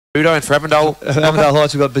Udo, and for Avondale. Avondale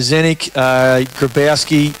Heights, we've got Bazenik,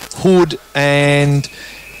 Grabowski, Hood, and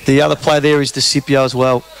the other player there is DeCipio as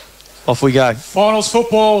well. Off we go. Finals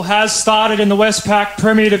football has started in the Westpac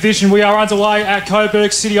Premier Division. We are underway at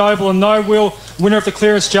Coburg City Oval, and no real winner of the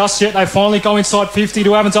clearance just yet. They finally go inside 50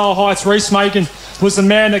 to Avondale Heights. Reece Magan was the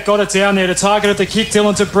man that got it down there. The target of the kick,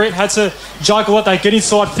 Dylan to Britt, had to juggle it. They get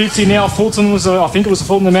inside 50 now. Fulton was, I think it was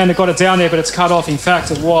Fulton, the man that got it down there, but it's cut off. In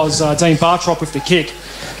fact, it was Dean Bartrop with the kick.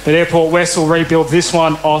 But Airport West will rebuild this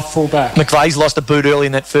one off full-back. McVeigh's lost a boot early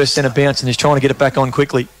in that first centre bounce and he's trying to get it back on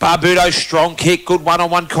quickly. Barbudo, strong kick, good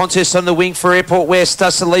one-on-one contest on the wing for Airport West.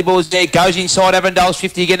 Saliba is there, goes inside Avondale's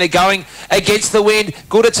 50 again. They're going against the wind.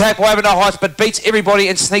 Good attack by Avondale Heights, but beats everybody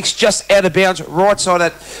and sneaks just out of bounds right side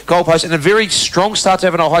that goalpost. And a very strong start to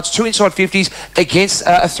Avondale Heights. 2 inside 50s against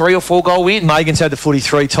a 3 or 4 goal win. Megan's had the footy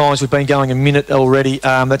 3 times. We've been going a minute already.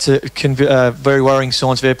 That's a very worrying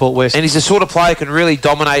sign for Airport West. And he's the sort of player who can really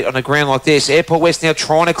dominate on a ground like this. Airport West now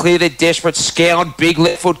trying to clear. They're desperate. Scound, big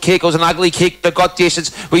left foot kick. It was an ugly kick, but got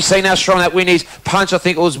distance. We see how strong that win is. Punch, I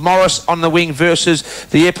think it was Morris on the wing versus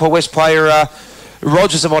the Airport West player,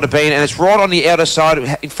 Rogers, it might have been. And it's right on the outer side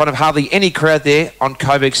in front of hardly any crowd there on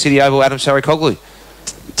Coburg City Oval. Adam Sarikoglu.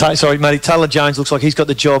 Sorry, matey. Taylor Jones looks like he's got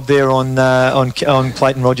the job there on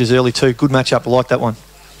Clayton Rogers early too. Good matchup. I like that one.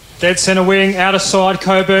 Dead centre wing, outer side,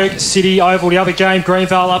 Coburg City Oval. The other game,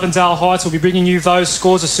 Greenvale, Avondale Heights. We'll be bringing you those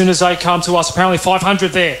scores as soon as they come to us. Apparently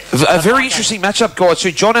 500 there. A very interesting matchup, guys.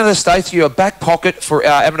 So John Anastasio, a back pocket for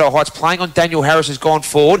Avondale Heights, playing on Daniel Harris, has gone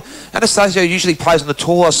forward. Anastasio usually plays on the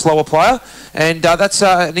taller, slower player, and that's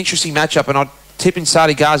an interesting matchup. And I'd tip in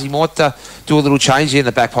Sadi Ghazi might do a little change here in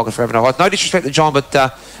the back pocket for Avondale Heights. No disrespect to John, but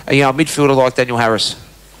a midfielder like Daniel Harris.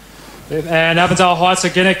 And Avondale Heights are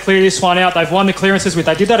going to clear this one out. They've won the clearances with.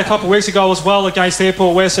 They did that a couple of weeks ago as well against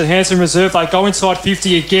Airport West at Hanson Reserve. They go inside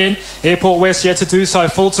 50 again. Airport West yet to do so.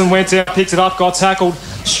 Fulton went down, picked it up, got tackled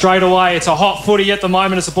straight away. It's a hot footy at the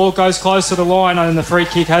moment as the ball goes close to the line, and the free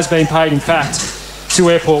kick has been paid, in fact,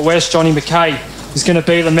 to Airport West. Johnny McKay is going to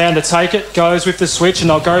be the man to take it. Goes with the switch, and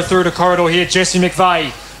they'll go through the corridor here. Jesse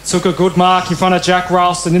McVeigh took a good mark in front of Jack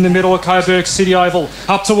Ralston in the middle of Coburg City Oval.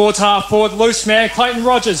 Up towards half forward, loose man, Clayton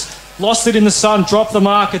Rogers. Lost it in the sun, dropped the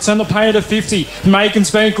mark. It's on the paint of 50. Megan's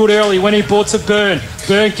been good early when he brought to Byrne.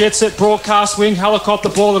 Byrne gets it, broadcast wing, helicopter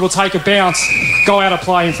ball. It'll take a bounce, go out of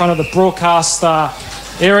play in front of the broadcast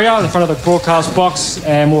area, in front of the broadcast box,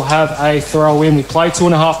 and we'll have a throw in. We played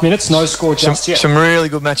 2.5 minutes, no score just yet. Some really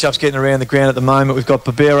good matchups getting around the ground at the moment. We've got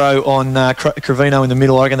Barbero on Cravino in the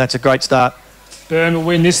middle. I reckon that's a great start. Byrne will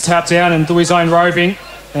win this tap down and do his own roving.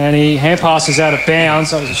 And he hand passes out of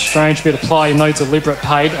bounds. That was a strange bit of play. No deliberate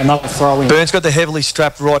paid. Another throw in. Byrne's got the heavily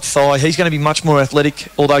strapped right thigh. He's going to be much more athletic,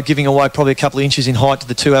 although giving away probably a couple of inches in height to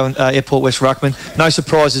the 2 Airport West ruckman. No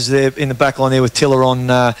surprises there in the back line there with Tiller on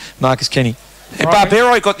Marcus Kenny.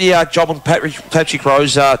 Barbero got the job on Patrick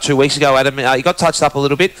Rose 2 weeks ago, Adam. He got touched up a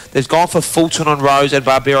little bit. They've gone for Fulton on Rose, and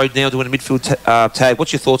Barbero now doing a midfield tag.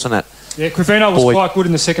 What's your thoughts on that? Yeah, Cravino was quite good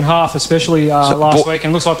in the second half, especially last week,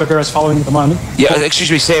 and looks like Barbero's following at the moment. Yeah,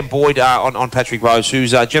 excuse me, Sam Boyd on Patrick Rose,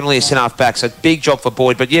 who's generally a centre-half back, so big job for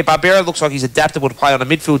Boyd. But yeah, Barbero looks like he's adaptable to play on a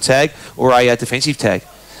midfield tag or a defensive tag.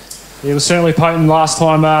 It was certainly potent last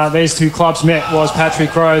time these two clubs met, was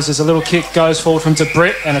Patrick Rose. As a little kick goes forward from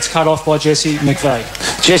DeBritt, and it's cut off by Jesse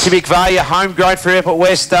McVeigh. Jesse McVeigh, a homegrown for Airport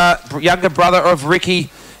West, younger brother of Ricky.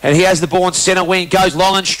 And he has the ball in centre wing, goes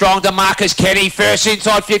long and strong to Marcus Kenny. First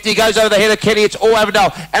inside 50, goes over the head of Kenny. It's all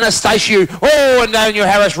Avondale. Anastasio, and Daniel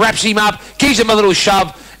Harris wraps him up, gives him a little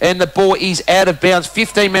shove, and the ball is out of bounds,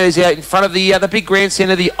 15 metres out in front of the big grandstand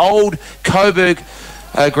of the old Coburg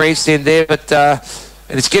grandstand there. But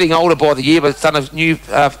and it's getting older by the year, but it's done a new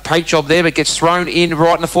paint job there, but gets thrown in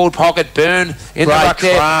right in the forward pocket. Byrne in the ruck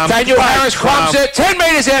there. Daniel Harris crumbs it 10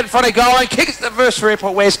 metres out in front of goal and kicks the verse for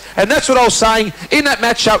Airport West. And that's what I was saying in that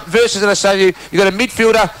matchup versus Anastasio. You've got a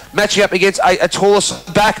midfielder matching up against a taller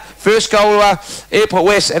back. First goal Airport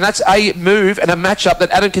West, and that's a move and a matchup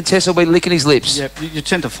that Adam Contessa will be licking his lips. Yeah, you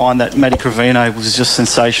tend to find that Matty Cravino was just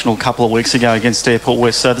sensational a couple of weeks ago against Airport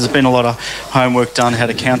West, so there's been a lot of homework done how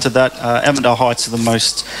to counter that. Avondale Heights are the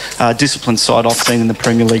most disciplined side I've seen in the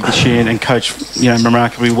Premier League this year, and coached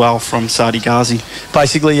remarkably well from Sadi Ghazi.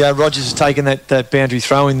 Basically, Rogers has taken that boundary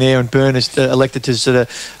throw in there, and Byrne has elected to sort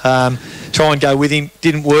of try and go with him.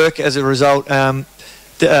 Didn't work as a result.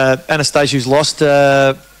 Anastasio's lost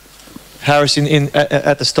Harris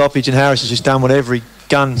at the stoppage, and Harris has just done whatever he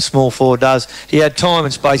gun small forward does. He had time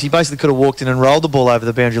and space. He basically could have walked in and rolled the ball over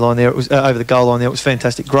the boundary line there. It was over the goal line there. It was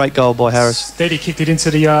fantastic. Great goal by Harris. Steady kicked it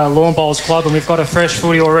into the Lawn Bowls Club, and we've got a fresh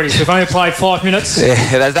footy already. So we've only played 5 minutes.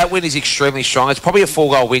 Yeah, that win is extremely strong. It's probably a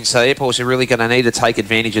 4-goal win, so Airports are really going to need to take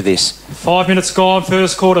advantage of this. 5 minutes gone,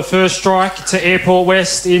 first quarter, first strike to Airport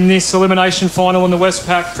West in this elimination final in the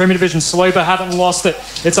Westpac Premier Division. Saliba haven't lost it.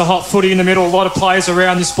 It's a hot footy in the middle. A lot of players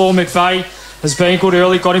around this ball. McVeigh has been good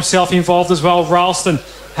early, got himself involved as well. Ralston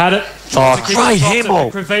had it. Great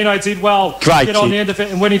handball. Crevino did well. Great Get on the end of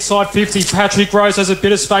it and went inside 50. Patrick Rose has a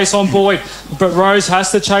bit of space on Boyd, but Rose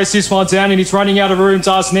has to chase this one down, and he's running out of room,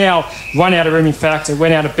 does now. Run out of room, in fact. It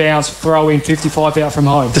went out of bounds. Throw in 55 out from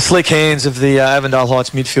home. The slick hands of the Avondale Heights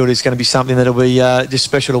midfield is going to be something that will be just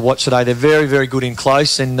special to watch today. They're very, very good in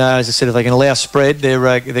close, and as I said, if they can allow spread,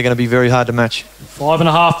 they're going to be very hard to match.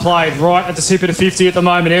 5.5 played, right at the tip of the 50 at the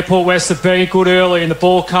moment. Airport West have been good early, and the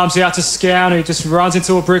ball comes out to Scown, who just runs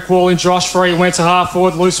into a brick wall in Josh Free. Went to half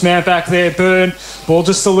forward, loose man back there, Burn. Ball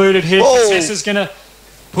just eluded hit. Tessa's going to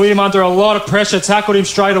put him under a lot of pressure, tackled him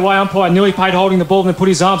straight away. Umpire nearly paid holding the ball, and then put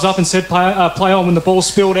his arms up and said play on when the ball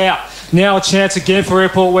spilled out. Now a chance again for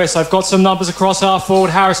Airport West. They've got some numbers across half forward.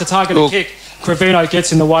 Harris a target to kick. Crevino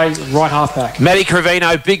gets in the way, right half back. Matty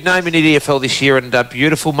Crevino, big name in EDFL this year, and a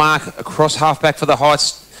beautiful mark across half back for the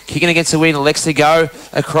Heights. Kicking against the win, Lex to go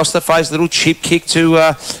across the face, little chip kick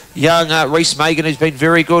to young Reece Megan, who's been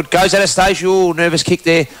very good. Goes out of stage, nervous kick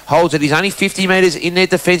there, holds it. He's only 50 metres in their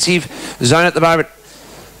defensive zone at the moment.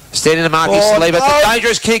 Standing to Marcus Saliba. It's a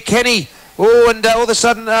dangerous kick, Kenny. And all of a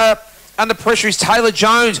sudden, under pressure is Taylor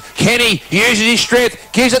Jones. Kenny uses his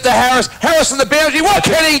strength, gives it to Harris. Harris on the boundary. What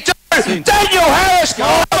can he do? Daniel Harris,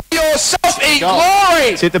 cover yourself in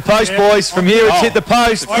glory. It's hit the post, boys. From here, it's hit the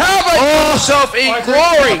post. Cover yourself in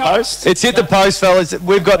glory. It's hit the post, fellas.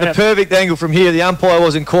 We've got the perfect angle from here. The umpire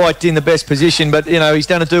wasn't quite in the best position, but, he's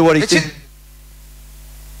done to do what he's did.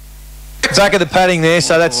 Back of the padding there,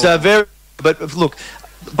 so that's very... But, look...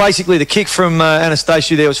 Basically, the kick from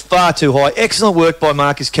Anastasio there was far too high. Excellent work by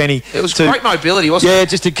Marcus Kenny. It was great mobility, wasn't it? Yeah,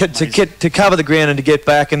 just to cover the ground and to get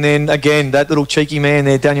back. And then, again, that little cheeky man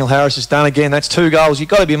there, Daniel Harris, has done again. That's 2 goals. You've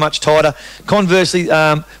got to be much tighter. Conversely,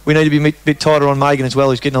 we need to be a bit tighter on Megan as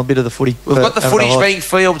well, who's getting a bit of the footy. We've got the footage being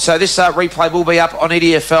filmed, so this replay will be up on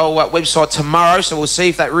EDFL website tomorrow, so we'll see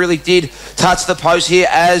if that really did touch the post here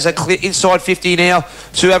as a clear inside 50 now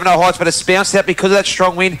to Avondale Heights, but it's bounced out because of that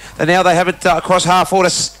strong wind, and now they have it across half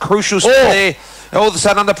forward. Crucial spot there. All of a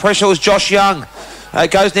sudden under pressure was Josh Young.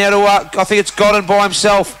 Goes now to, I think it's Godden by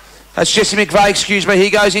himself. That's Jesse McVeigh, excuse me. He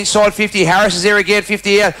goes inside 50. Harris is there again,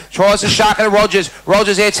 50 out. Tries to shark it to Rogers.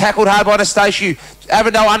 Rogers there, tackled hard by Anastasio.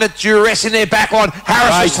 Avondale under duress in their back line.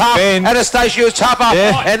 Harris is tough. Anastasio is tougher.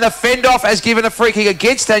 Yeah. And the fend-off has given a free kick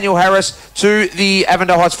against Daniel Harris to the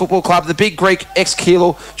Avondale Heights Football Club. The big Greek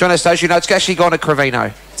ex-Kilo, John Anastasio. No, it's actually gone to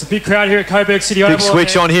Crevino. It's a big crowd here at Coburg City Oval. Big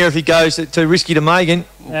switch on here if he goes too risky to Megan.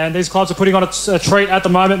 And these clubs are putting on a treat at the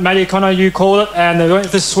moment. Matty O'Connor, you call it, and they went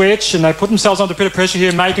with the switch, and they put themselves under a bit of pressure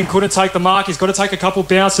here. Megan couldn't take the mark. He's got to take a couple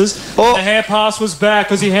bounces. The hand pass was back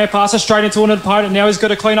because he hand passed it straight into an opponent. Now he's got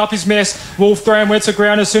to clean up his mess. Wolfgram went to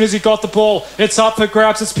ground as soon as he got the ball. It's up for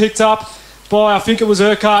grabs. It's picked up by, I think it was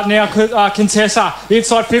Urquhart now, Contessa.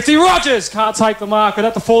 Inside 50. Rogers can't take the mark, but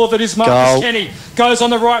at the fall of it is Marcus Kenny. Goes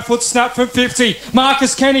on the right foot, snap from 50.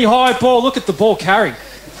 Marcus Kenny, high ball. Look at the ball carry.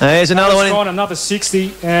 There's another one. On another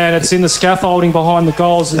 60, and it's in the scaffolding behind the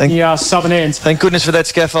goals in the southern end. Thank goodness for that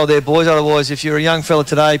scaffold there, boys. Otherwise, if you're a young fella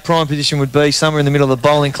today, prime position would be somewhere in the middle of the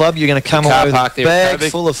bowling club. You're going to come away with a bag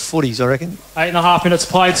full of footies, I reckon. 8.5 minutes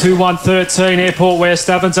played, 2-1-13. Airport West.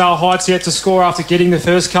 Avondale Heights yet to score after getting the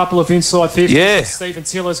first couple of inside 50. Yeah. Stephen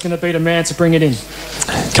Tiller's going to be the man to bring it in.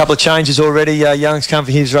 A couple of changes already. Young's come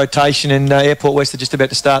for his rotation, and Airport West are just about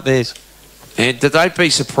to start theirs. And don't be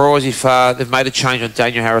surprised if they've made a change on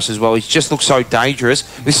Daniel Harris as well. He just looks so dangerous.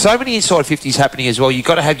 There's so many inside 50s happening as well. You've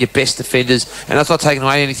got to have your best defenders, and that's not taking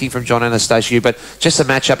away anything from John Anastasio, but just a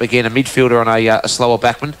match-up again, a midfielder on a slower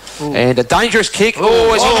backman. Ooh. And a dangerous kick.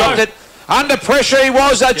 As he dropped it. Under pressure he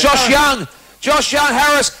was, Josh Young. Josh Young,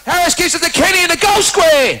 Harris. Harris gives it to Kenny in the goal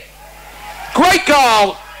square. Great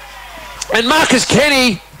goal. And Marcus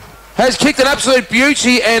Kenny has kicked an absolute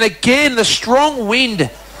beauty, and again, the strong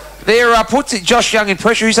wind there puts Josh Young in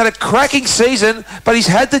pressure. He's had a cracking season, but he's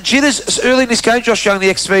had the jitters early in this game, Josh Young, the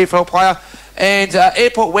ex-VFL player. And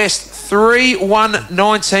Airport West,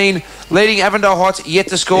 3-1-19, leading Avondale Heights yet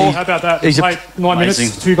to score. How about that? He's played 9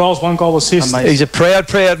 minutes, 2 goals, 1 goal assist. Amazing. He's a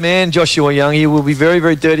proud man, Joshua Young. He will be very,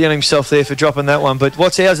 very dirty on himself there for dropping that one. But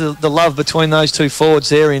what's ours the love between those two forwards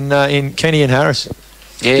there in Kenny and Harris?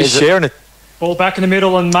 Yeah, just sharing it. Ball back in the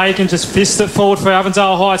middle, and Megan just fisted it forward for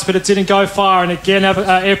Avondale Heights, but it didn't go far. And again,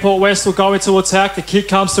 Airport West will go into attack. The kick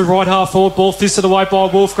comes to right half forward. Ball fisted away by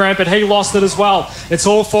Wolfgram, but he lost it as well. It's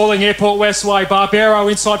all falling Airport West way.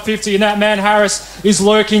 Barbero inside 50, and that man Harris is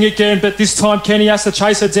lurking again, but this time Kenny has to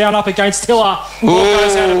chase her down up against Tiller. Ball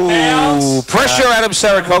goes out of bounds. Pressure, Adam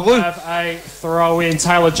Sarakoglu. Have a throw in.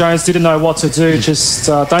 Taylor Jones didn't know what to do. Just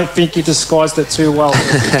don't think he disguised it too well.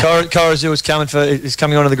 Corazoo is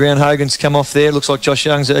coming onto the ground. Hogan's come off there. Looks like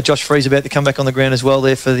Josh Free's about to come back on the ground as well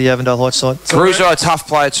there for the Avondale Heights side. Caruso, a tough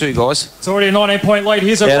player too, guys. It's already a 19-point lead.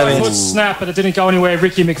 Here's a right foot snap, but it didn't go anywhere.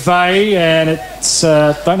 Ricky McVeigh, and it's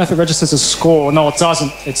don't know if it registers a score. No, it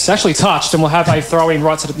doesn't. It's actually touched, and we'll have a throw in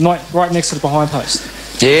right next to the behind post.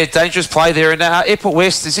 Yeah, dangerous play there. And Airport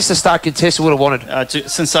West, is this the start contest we would have wanted?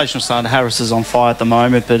 Sensational start. Harris is on fire at the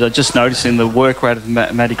moment, but just noticing the work rate of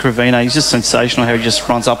Matty Cravino, he's just sensational how he just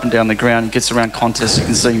runs up and down the ground and gets around contests. You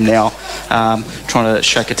can see him now trying to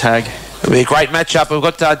shake a tag. It'll be a great matchup. We've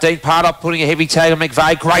got Dean Pardup putting a heavy tag on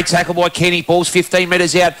McVeigh. Great tackle by Kenny. Ball's 15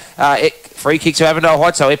 metres out. Free kick to Avondale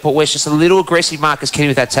Heights. So Airport West just a little aggressive Marcus Kenny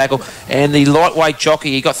with that tackle. And the lightweight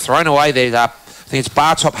jockey, he got thrown away there. I think it's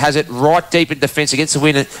Bartop has it right deep in defence against the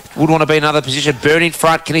win. It would want to be another position. Burn in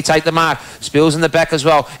front. Can he take the mark? Spills in the back as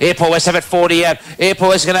well. Airport West have it 40 out. Airport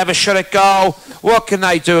West is going to have a shot at goal. What can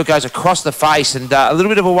they do? It goes across the face and a little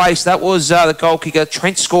bit of a waste. That was the goal kicker,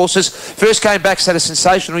 Trent Scorsese. First game back, set a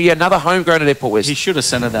sensational year. Another homegrown at Airport West. He should have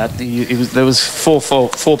centred that. There was four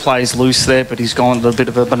players loose there, but he's gone a bit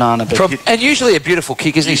of a banana. And usually a beautiful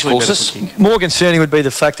kick, isn't he, Scorsese? More concerning would be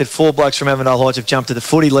the fact that 4 blokes from Avondale Heights have jumped to the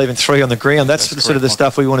footy, leaving 3 on the ground. That's sort of the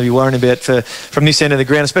stuff we want to be worrying about from this end of the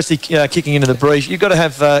ground, especially kicking into the breeze. You've got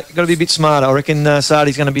to be a bit smarter. I reckon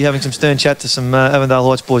Sardi's going to be having some stern chat to some Avondale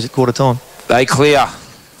Heights boys at quarter time. They clear.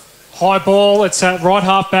 High ball, it's at right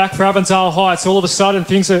half back for Avondale Heights. All of a sudden,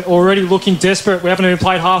 things are already looking desperate. We haven't even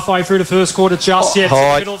played halfway through the first quarter just yet. It's in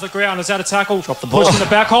the middle of the ground. Is that a tackle? Drop the ball. Pushing the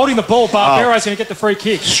back, holding the ball. Barbero's going to get the free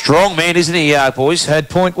kick. Strong man, isn't he, boys? Had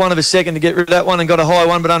 0.1 of a second to get rid of that one and got a high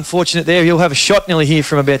one, but unfortunate there. He'll have a shot nearly here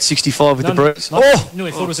from about 65 with the breeze.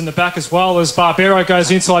 Nearly thought it was in the back as well as Barbero goes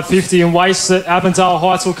inside 50 and wastes it. Avondale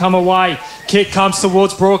Heights will come away. Kick comes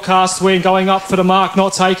towards broadcast wing, going up for the mark,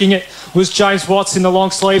 not taking it. Was James Watts in the long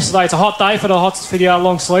sleeves today. It's a hot day for the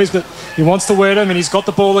long sleeves, but he wants to wear them and he's got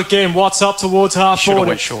the ball again. Watts up towards half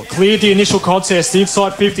forward. Cleared the initial contest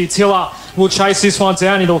inside 50. Tiller will chase this one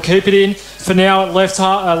down and he'll keep it in for now at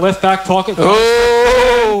left back pocket.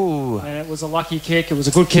 Oh! And it was a lucky kick. It was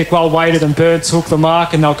a good kick, well weighted, and Byrne took the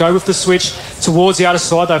mark, and they'll go with the switch towards the outer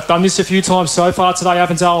side. They've done this a few times so far today.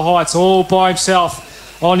 Avondale Heights all by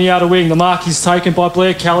himself on the outer wing. The mark is taken by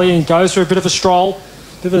Blair Kelly and goes for a bit of a stroll.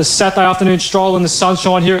 Bit of a Saturday afternoon stroll in the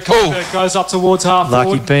sunshine here at Coburg. Goes up towards half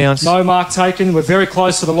forward. Lucky bounce. No mark taken. We're very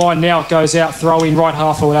close to the line now. It goes out, throw in right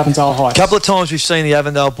half forward, Avondale Heights. A couple of times we've seen the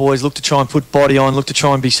Avondale boys look to try and put body on, look to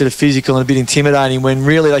try and be sort of physical and a bit intimidating when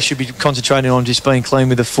really they should be concentrating on just being clean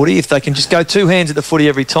with the footy. If they can just go 2 hands at the footy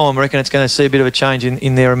every time, I reckon it's going to see a bit of a change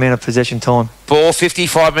in their amount of possession time. Ball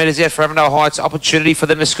 55 metres out for Avondale Heights. Opportunity for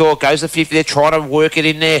them to score. Goes to 50. They're trying to work it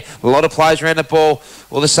in there. A lot of players around the ball.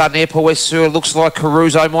 All of a sudden, Airport West Sewer looks like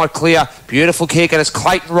Caruso might clear. Beautiful kick, and it's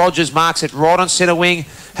Clayton Rogers marks it right on centre wing.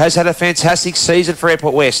 Has had a fantastic season for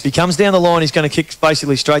Airport West. He comes down the line, he's going to kick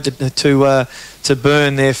basically straight to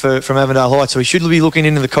Burn there from Avondale Heights, so he should be looking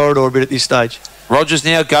into the corridor a bit at this stage. Rogers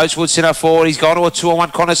now goes towards centre forward. He's gone to a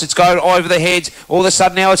 2-on-1 contest. It's going over the heads. All of a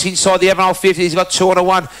sudden now it's inside the Avondale 50. He's got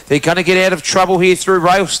 2-on-1. They're going to get out of trouble here through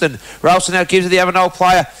Ralston. Ralston now gives it to the Avondale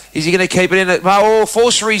player. Is he going to keep it in?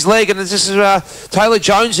 Force for his leg. And this is Taylor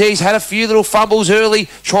Jones here. He's had a few little fumbles early.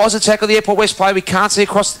 Tries to tackle the Airport West player. We can't see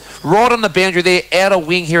across right on the boundary there. Outer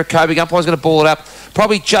wing here at Coburg. Umpire's going to ball it up.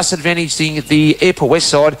 Probably just advantaging the Airport West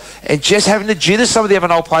side and just having to jitter some of the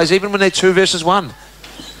Avondale players even when they're 2 versus 1.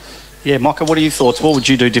 Yeah, Micah, what are your thoughts? What would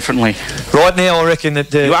you do differently? Right now, I reckon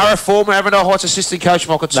that... you are a former Avondale Heights assistant coach,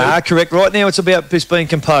 Micah, too. Nah, correct. Right now, it's about just being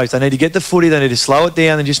composed. They need to get the footy, they need to slow it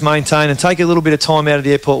down and just maintain and take a little bit of time out of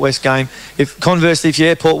the Airport West game. Conversely, if you're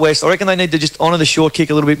Airport West, I recken they need to just honour the short kick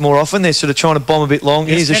a little bit more often. They're sort of trying to bomb a bit long.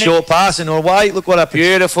 Yes, here's a short pass and away. Look what happened.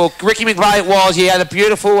 Beautiful. Ricky McVeigh it was. He had a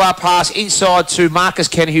beautiful pass inside to Marcus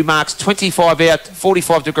Kenny, who marks 25 out,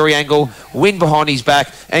 45-degree angle, wind behind his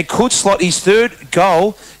back, and could slot his 3rd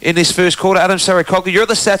goal in this first quarter. Adam Sarakoglu, you're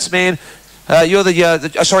the stats man. You're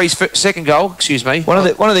his second goal. Excuse me. One of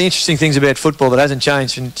the interesting things about football that hasn't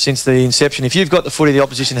changed since the inception. If you've got the footy, the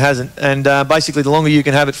opposition hasn't, and basically the longer you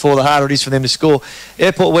can have it for, the harder it is for them to score.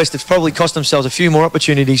 Airport West have probably cost themselves a few more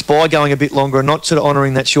opportunities by going a bit longer and not sort of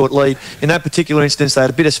honouring that short lead. In that particular instance, they had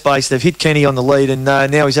a bit of space. They've hit Kenny on the lead, and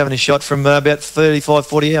now he's having a shot from about 35,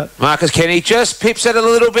 40 out. Marcus Kenny just pips it a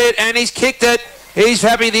little bit, and he's kicked it. He's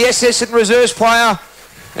happy. The SS and reserves player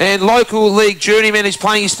and local league journeyman is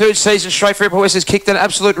playing his third season straight for Airport West. Has kicked an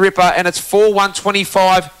absolute ripper, and it's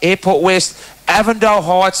 4-1-25 Airport West. Avondale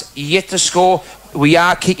Heights yet to score. We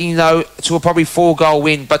are kicking, though, to a probably 4-goal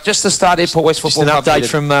win. But just to start, Airport West Football Club. Just an update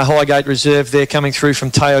from Highgate Reserve there, coming through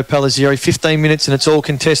from Teo Palazzieri. 15 minutes, and it's all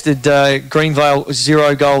contested. Greenvale,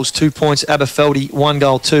 0 goals, 2 points. Aberfeldy, 1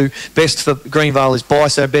 goal, 2. Best for Greenvale is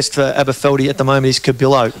Biso. Best for Aberfeldy at the moment is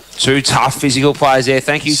Cabillo. Two tough physical players there.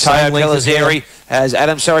 Thank you, Teo Palazzieri, as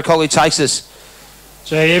Adam Saracoli takes us.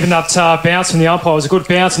 Gee, even that bounce from the umpire was a good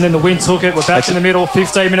bounce, and then the wind took it. We're back in the middle.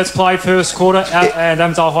 15 minutes played, first quarter, and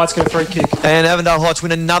Avondale Heights get a free kick. And Avondale Heights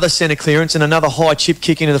win another centre clearance and another high chip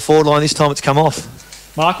kick into the forward line. This time it's come off.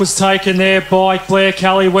 Mark was taken there by Blair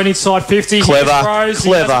Kelly, went inside 50. Clever. He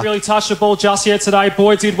hasn't really touched the ball just yet today.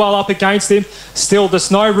 Boyd did well up against him. Still,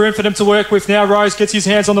 there's no room for them to work with now. Rose gets his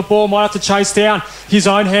hands on the ball, might have to chase down his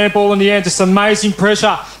own handball in the end. Just amazing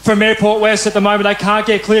pressure from Airport West at the moment. They can't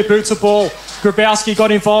get clear boots of ball. Grabowski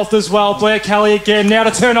got involved as well. Blair Kelly again. Now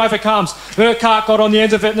the turnover comes. Urquhart got on the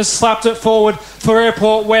end of it and has slapped it forward for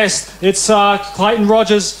Airport West. It's Clayton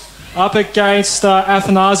Rogers up against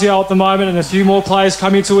Athanasio at the moment, and a few more players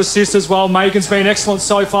coming to assist as well. Megan's been excellent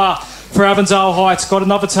so far for Avondale Heights. Got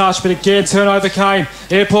another touch, but again, turnover came.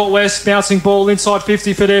 Airport West bouncing ball inside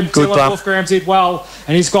 50 for them. Good Dylan Wolfgram did well,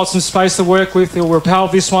 and he's got some space to work with. He'll repel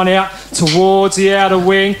this one out towards the outer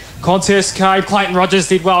wing. Contest came. Clayton Rogers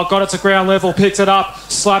did well. Got it to ground level, picked it up,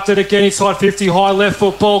 slapped it again inside 50. High left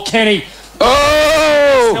foot ball. Kenny.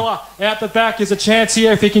 Oh! Out the back is a chance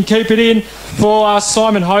here if he can keep it in for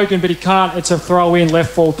Simon Hogan, but he can't. It's a throw in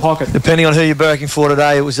left forward pocket. Depending on who you're working for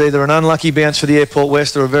today, it was either an unlucky bounce for the Airport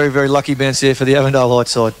West or a very, very lucky bounce there for the Avondale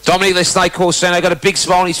Heights side. Dominic Lesnake Corsano got a big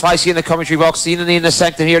smile on his face here in the commentary box. In and in the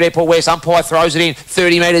sanctum here at Airport West. Umpire throws it in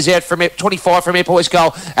 30 metres out from 25 from Airport West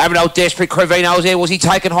goal. Avondale desperate. Crevino was there. Was he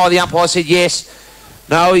taken high? The umpire said yes.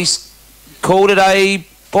 No, he's called it a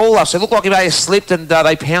ball up. So it looked like he may have slipped, and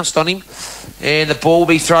they pounced on him. And the ball will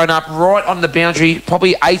be thrown up right on the boundary,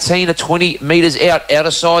 probably 18 to 20 metres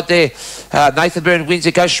outer side there. Nathan Byrne wins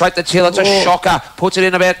it, goes straight to Till. It's a shocker. Puts it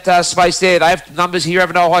in about space there. They have numbers here,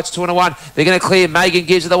 Avondale Heights 2-1. They're going to clear. Megan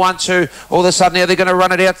gives it the 1-2. All of a sudden now they're going to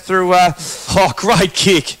run it out through... great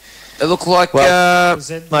kick. It looked like...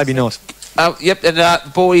 maybe not. Yep, and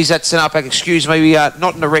the ball is at centre back. Excuse me,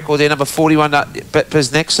 not in the record there, number 41,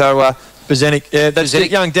 Beznek, so... Bezenik, that's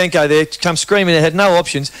young Denko there, come screaming ahead, no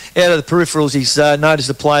options. Out of the peripherals, he's noticed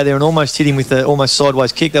the player there and almost hit him with an almost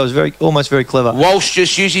sideways kick. That was almost very clever. Walsh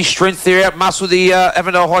just used his strength there, out-muscled the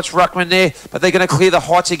Avondale Heights ruckman there, but they're going to clear the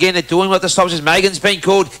Heights again. They're doing what the stops is. Megan's been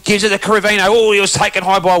called, gives it to Crevino. Oh, he was taken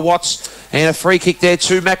high by Watts. And a free kick there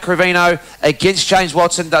to Matt Crevino against James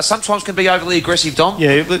Watson. Sometimes can be overly aggressive, Dom.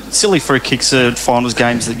 Yeah, but silly free kicks at finals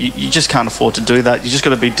games that you just can't afford to do that. You just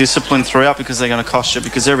got to be disciplined throughout because they're going to cost you,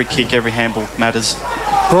 because every kick, every handball matters.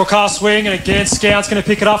 Broadcast swing, and again, Scout's going to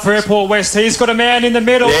pick it up for Airport West. He's got a man in the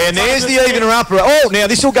middle. Yeah, and there's the evener-upper. Oh, now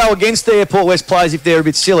this will go against the Airport West players if they're a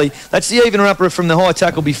bit silly. That's the evener-upper from the high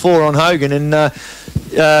tackle before on Hogan, and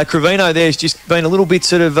Crevino there's just been a little bit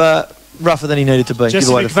sort of... rougher than he needed to be.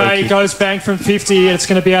 Jesse McVeigh goes bang from 50, and it's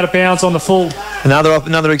going to be out of bounds on the full.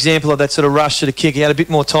 Another example of that sort of rush to the kick. He had a bit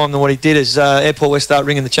more time than what he did as Airport West start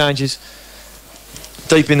ringing the changes.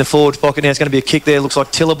 Deep in the forward pocket now. It's going to be a kick there. Looks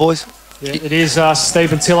like Tiller, boys. Yeah, it is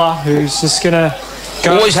Stephen Tiller who's just going to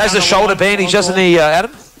go. Always has the shoulder bandage, doesn't he,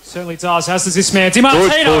 Adam? Certainly does. As does this man,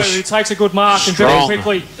 DiMartino, who takes a good mark and very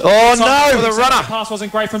quickly. Oh no! The runner. The pass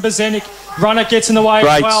wasn't great from Bezenik. Runner gets in the way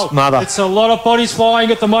Great as well. mother. It's a lot of bodies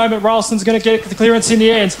flying at the moment. Ralston's going to get the clearance in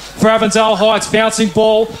the end for Avondale Heights. Bouncing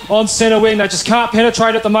ball on centre wing. They just can't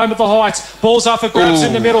penetrate at the moment. The Heights. Ball's up for grabs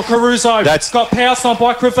in the middle. Caruso got pounced on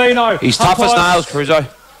by Crevino. He's tough as nails, Caruso.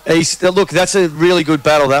 Look, that's a really good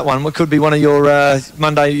battle, that one. What could be one of your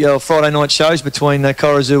Friday night shows between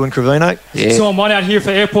Korozu and Crevino. Yeah. 2-on-1 out here for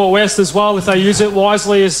Airport West as well. If they use it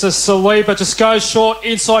wisely, it's a Saliba just goes short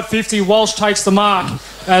inside 50. Walsh takes the mark.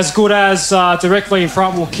 As good as directly in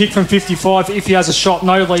front. Will kick from 55 if he has a shot.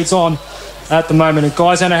 No leads on at the moment. And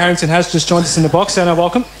guys, Anna Harrington has just joined us in the box. Anna,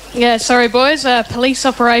 welcome. Yeah, sorry boys. Police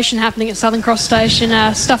operation happening at Southern Cross Station.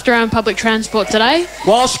 Stuffed around public transport today.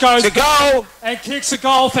 Walsh goes to goal and kicks a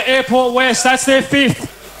goal for Airport West. That's their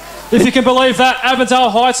fifth. If you can believe that, Avondale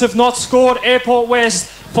Heights have not scored. Airport West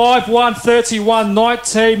 5-1-31,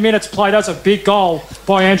 19 minutes played. That's a big goal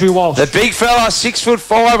by Andrew Walsh. The big fella,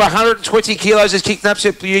 6'5", 120 kilos, has kicked an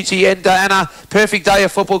absolute beauty. And Anna, perfect day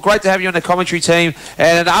of football. Great to have you on the commentary team.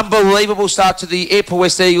 And an unbelievable start to the Airport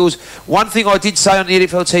West Eagles. One thing I did say on the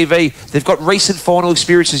EDFL TV, they've got recent final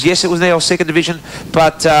experiences. Yes, it was now second division,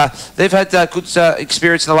 but they've had good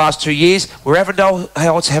experience in the last 2 years. Where Avondale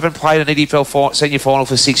Heights haven't played an EDFL senior final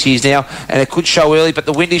for 6 years now, and it could show early, but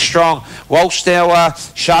the wind is strong. Walsh now,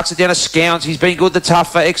 Sharks are down to Scounds. He's been good, the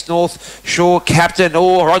tough ex-North Shore captain.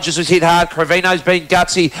 Oh, Rogers was hit hard. Cravino's been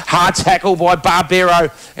gutsy. Hard tackle by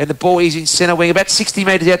Barbero, and the ball is in centre wing, about 60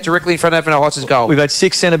 metres out directly in front of Avondale Heights' goal. We've had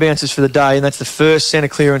 6 centre bounces for the day, and that's the first centre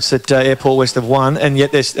clearance that Airport West have won, and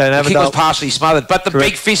yet there's an Avondale... The kick was partially smothered, but the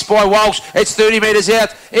Correct. big fist by Walsh, it's 30 metres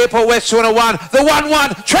out. Airport West 2-1. The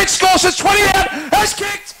 1-1. Trent scores, it's 20 out. Has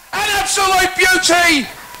kicked an absolute beauty.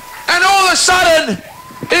 And all of a sudden,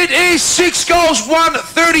 it is 6 goals,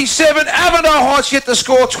 137. Avondale Heights yet to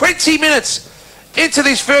score. 20 minutes into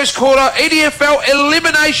this first quarter. EDFL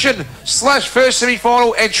elimination / first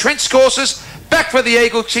semi-final. And Trent Scorsese back for the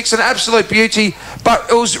Eagles. Kicks an absolute beauty. But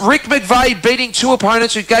it was Rick McVeigh beating 2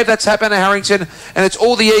 opponents who gave that tap out of Harrington. And it's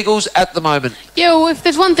all the Eagles at the moment. Yeah, well, if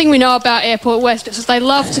there's one thing we know about Airport West, it's that they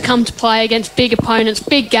love to come to play against big opponents,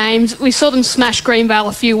 big games. We saw them smash Greenvale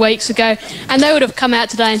a few weeks ago, and they would have come out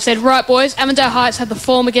today and said, right, boys, Avondale Heights had the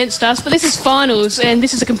form against us, but this is finals, and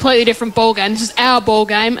this is a completely different ball game. This is our ball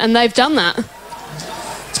game, and they've done that.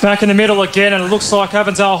 It's back in the middle again, and it looks like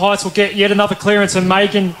Avondale Heights will get yet another clearance, and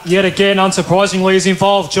Megan, yet again, unsurprisingly, is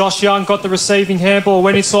involved. Josh Young got the receiving handball,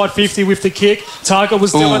 went inside 50 with the kick. Target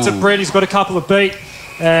was Dylan to Brett. He's got a couple of beat.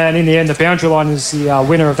 And in the end, the boundary line is the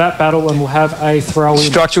winner of that battle, and will have a throw-in.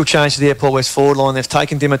 Structural change to the Airport West forward line. They've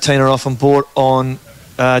taken Dimartina off and brought on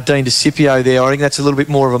Dean DeCipio there. I think that's a little bit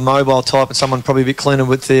more of a mobile type and someone probably a bit cleaner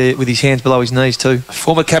with his hands below his knees too.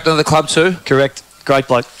 Former captain of the club too. Correct. Great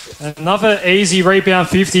bloke. Another easy rebound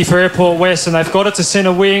 50 for Airport West, and they've got it to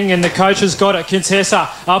centre wing, and the coach has got it. Contessa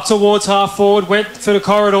up towards half forward, went for the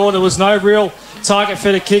corridor. There was no real target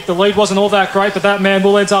for the kick. The lead wasn't all that great, but that man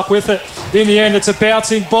will end up with it. In the end, it's a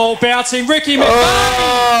bouncing ball. Bouncing Ricky McVeigh.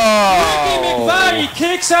 Ricky McVeigh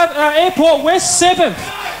kicks out Airport West 7th.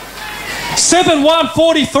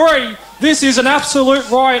 7-1-43. This is an absolute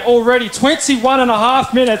riot already.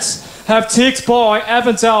 21.5 minutes have ticked by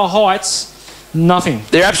Avondale Heights. Nothing.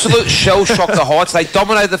 They're absolute shell-shocked, the Heights. They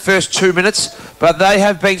dominated the first 2 minutes, but they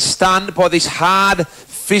have been stunned by this hard,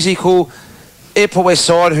 physical Airport West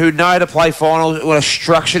side who know how to play finals, who are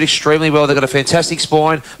structured extremely well. They've got a fantastic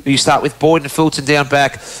spine. You start with Boyd and Fulton down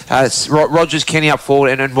back. It's Rogers, Kenny up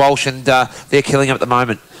forward, and Walsh, and they're killing them at the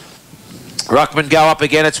moment. Ruckman go up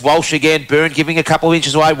again. It's Walsh again. Byrne giving a couple of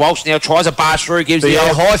inches away. Walsh now tries a bar through. Gives the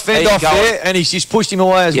high fend off there, and he's just pushed him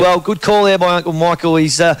away as well. Good call there by Uncle Michael.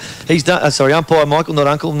 He's done. Sorry, umpire Michael, not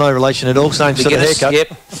Uncle. No relation at all. Same sort of haircut. Yep.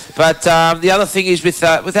 But the other thing is with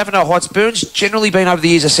Avondale Heights, Byrne's generally been over the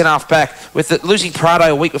years a centre half back. With losing Prado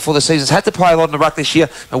a week before the season, had to play a lot in the ruck this year.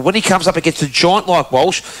 And when he comes up against a giant like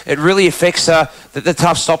Walsh, it really affects the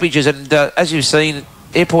tough stoppages. And as you've seen,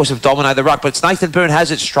 Airports have dominated the ruck, but it's Nathan Byrne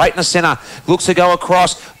has it straight in the centre. Looks to go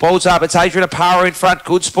across. Balls up. It's Adrian Apara in front.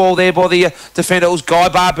 Good spoil there by the defender. It was Guy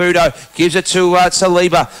Barbudo. Gives it to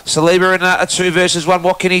Saliba. Saliba in a 2 versus 1.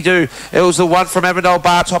 What can he do? It was the one from Avondale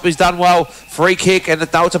Bartop who's done well. Free kick, and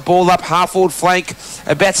now it's a ball up half forward flank,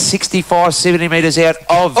 about 65, 70 metres out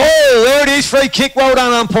of... Oh, there it is. Free kick. Well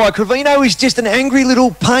done, umpire. Cravino is just an angry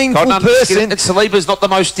little painful person. And Saliba's not the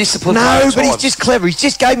most disciplined player. No, but he's just clever. He's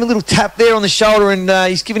just gave him a little tap there on the shoulder, and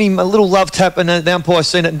he's given him a little love tap, and the umpire's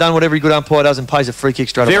seen it and done what every good umpire does and pays a free kick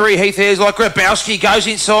straight away. Very Heath Ayres like Grabowski goes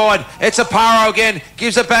inside. It's a Paro again.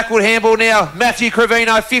 Gives a backward handball now. Matthew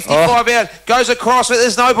Cravino, 55 out. Goes across, but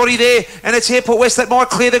there's nobody there. And it's Airport West that might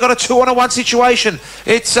clear. They've got a 2-on-1 situation.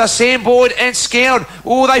 It's Sam Boyd and Scound.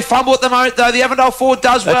 Oh, they fumble at the moment, though. The Avondale forward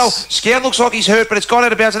does well. Scound looks like he's hurt, but it's gone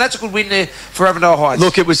out of bounds, and that's a good win there for Avondale Heights.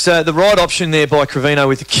 Look, it was the right option there by Cravino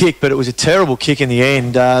with the kick, but it was a terrible kick in the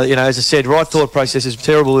end. As I said, right thought process is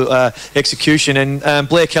terrible execution, and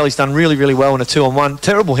Blair Kelly's done really, really well in a 2-on-1.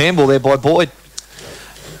 Terrible handball there by Boyd.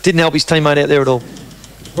 Didn't help his teammate out there at all.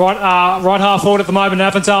 Right half forward at the moment.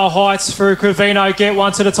 Avondale Heights through Cravino. Get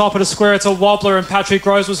one to the top of the square. It's a wobbler, and Patrick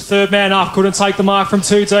Rose was third man up. Couldn't take the mark from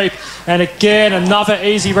too deep. And again, another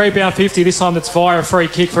easy rebound 50. This time it's via a free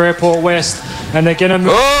kick for Airport West. And they're going to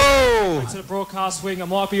move to the broadcast wing. It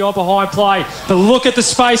might be on behind play. But look at the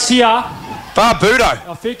space here. Barbudo.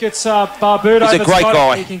 I think it's Barbudo. He's a great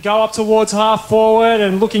guy. He can go up towards half forward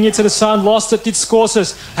and looking into the sun. Lost it, did score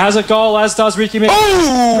us. Has a goal, as does Ricky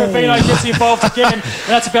Trevino gets involved again. And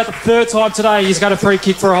that's about the third time today he's got a free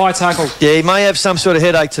kick for a high tackle. Yeah, he may have some sort of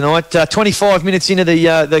headache tonight. 25 minutes into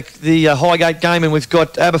the Highgate game, and we've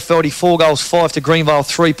got Aberfeldy 4 goals, 5 to Greenvale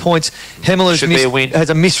 3 points. Hemmler has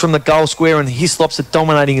a miss from the goal square, and Hislop's are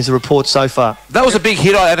dominating as a report so far. That was a big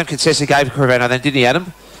hit Adam Concessa gave Corvino then, didn't he,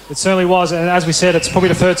 Adam? It certainly was, and as we said, it's probably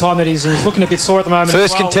the third time that he's looking a bit sore at the moment.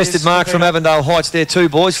 First contested mark from Avondale Heights there too,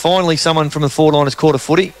 boys. Finally, someone from the forward line has caught a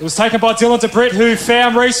footy. It was taken by Dylan DeBritt, who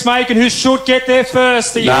found Reece Macon, who should get there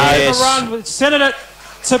first. The run, sending it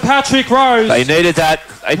to Patrick Rose. They needed that.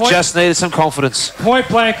 They just needed some confidence. Point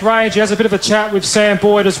blank range. He has a bit of a chat with Sam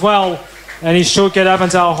Boyd as well. And he should get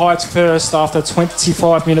Avondale Heights first after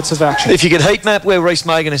 25 minutes of action. If you could heat map where Reece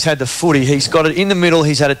Macon has had the footy, he's got it in the middle,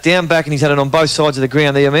 he's had it down back, and he's had it on both sides of the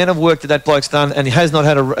ground. The amount of work that bloke's done, and he has not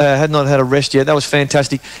had a rest yet. That was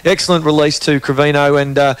fantastic. Excellent release to Crevino,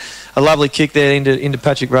 and a lovely kick there into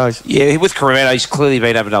Patrick Rose. Yeah, with Crevino, he's clearly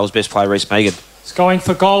been Avondale's best player, Reece Macon. He's going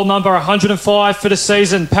for goal number 105 for the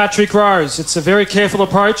season, Patrick Rose. It's a very careful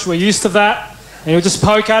approach. We're used to that. And he'll just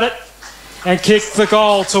poke at it and kick the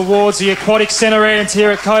goal towards the aquatic centre end here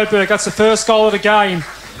at Coburg. That's the first goal of the game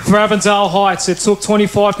for Avondale Heights. It took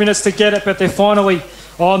 25 minutes to get it, but they're finally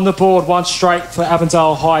on the board. One straight for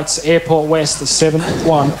Avondale Heights. Airport West, the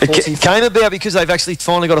 7-1. It came about because they've actually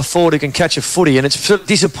finally got a forward who can catch a footy, and it's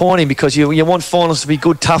disappointing because you want finals to be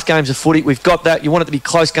good, tough games of footy. We've got that. You want it to be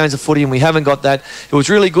close games of footy, and we haven't got that. It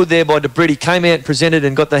was really good there by DeBritt. He came out, presented,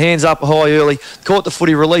 and got the hands up high early, caught the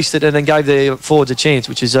footy, released it, and then gave the forwards a chance,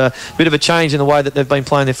 which is a bit of a change in the way that they've been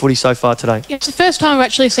playing their footy so far today. Yeah, it's the first time we've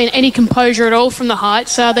actually seen any composure at all from the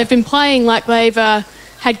Heights. They've been playing like they've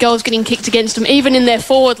had goals getting kicked against them, even in their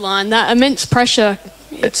forward line. That immense pressure.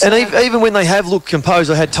 Even when they have looked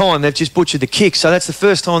composed or had time, they've just butchered the kick. So that's the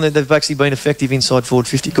first time that they've actually been effective inside forward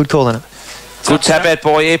 50. Good call, Anna. Good tap out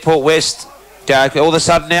by Airport West. All of a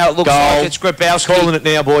sudden now it looks like it's Grabowski. Calling it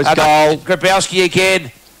now, boys. Goal. Grabowski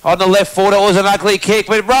again on the left foot. It was an ugly kick,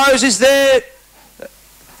 but Rose is there.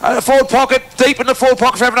 Forward pocket, deep in the forward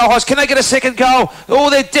pocket for Avondale Heights. Can they get a second goal? Oh,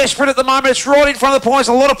 they're desperate at the moment. It's right in front of the points.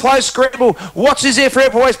 A lot of players scramble. Watches there for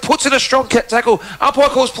Airport West. Puts in a strong tackle. Umpire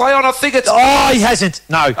calls play on. I think it's... Oh, he hasn't.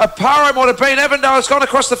 No. A Paro might have been. Avondale has gone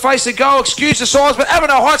across the face of goal. Excuse the size, but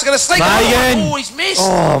Avondale Heights are going to sneak it. Oh, he's missed.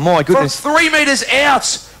 Oh, my goodness. From 3 metres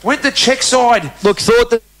out. Went the check side. Look, thought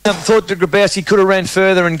that Grabowski could have ran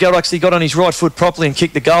further and actually got on his right foot properly and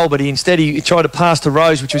kicked the goal, but he tried to pass to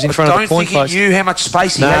Rose, which was in front of the point post. I don't think he knew how much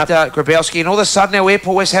space he had, Grabowski, and all of a sudden now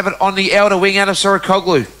Airport West have it on the outer wing out of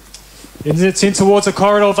Sorokoglu. It's in towards the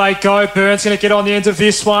corridor they go. Burns going to get on the end of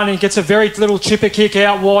this one and gets a very little chipper kick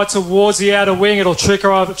out wide towards the outer wing. It'll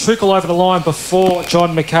trickle over the line before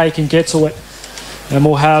John McKay can get to it. And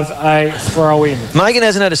we'll have a throw-in. Macon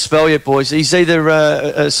hasn't had a spell yet, boys. He's either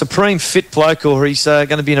a supreme fit bloke or he's going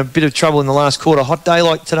to be in a bit of trouble in the last quarter. Hot day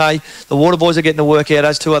like today. The Water Boys are getting to work out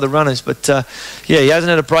as 2 other runners. But, he hasn't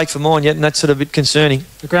had a break for mine yet, and that's sort of a bit concerning.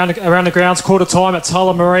 Around the grounds, quarter time at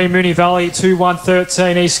Tullamarine, Moonee Valley,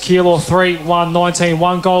 2-1-13, East Keilor, 3-1-19.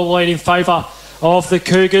 1 goal lead in favour of the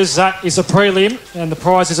Cougars. That is a prelim, and the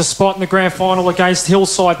prize is a spot in the grand final against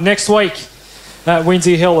Hillside next week at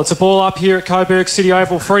Windsor Hill. It's a ball up here at Coburg City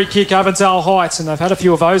Oval. Free kick, Avondale Heights, and they've had a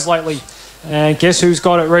few of those lately. And guess who's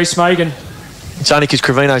got it? Reece Macon. It's only because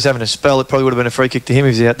Crevino's having a spell. It probably would have been a free kick to him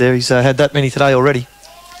if he's out there. He's had that many today already.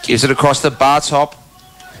 Gives it across the bar top.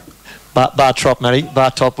 Bar top, Matty. Bar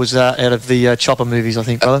top was out of the Chopper movies, I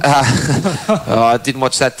think, brother. I didn't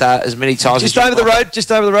watch that as many times. Just over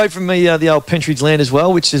the road from me, the old Pentridge Land as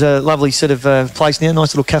well, which is a lovely sort of place now.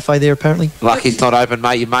 Nice little cafe there, apparently. Lucky it's not open,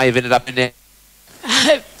 mate. You may have ended up in there.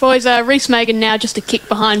 Boys, Reece Macon now just a kick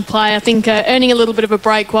behind play. I think earning a little bit of a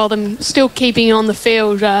break while them still keeping on the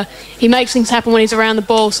field. He makes things happen when he's around the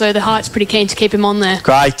ball, so the Heights pretty keen to keep him on there.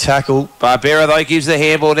 Great tackle. Barbera, though, gives the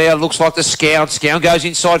handball now. Looks like the Scout. Scout goes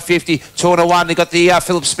inside 50. 2-1. They got the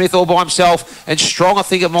Philip Smith all by himself. And Strong, I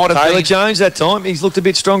think it might have Taylor been. Jones that time. He's looked a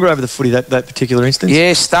bit stronger over the footy that particular instance.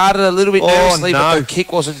 Yeah, started a little bit nervously, but the no.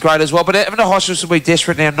 kick wasn't great as well. But Avondale Heights will be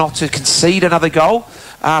desperate now not to concede another goal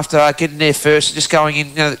after getting there first, just going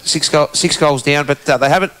in 6 goals down, but they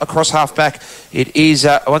have it across half back. It is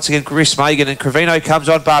once again Reece Macon, and Crevino comes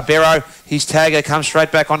on. Barbero, His tagger comes straight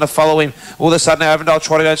back on to follow him. All of a sudden, Avondale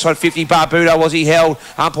tried to go inside 50. Barbudo was he held.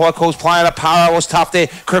 Umpire calls play out. Paro was tough there.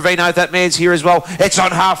 Crevino, that man's here as well. It's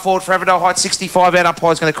on half forward for Avondale Heights. 65 out.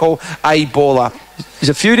 Umpire's going to call a baller. There's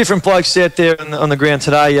a few different blokes out there on the ground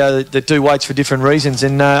today that do weights for different reasons,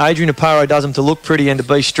 and Adrian Aparo does them to look pretty and to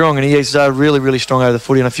be strong, and he is really, really strong over the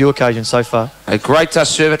footy on a few occasions so far. A great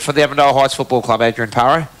servant for the Avondale Heights Football Club, Adrian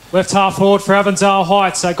Aparo. Left half forward for Avondale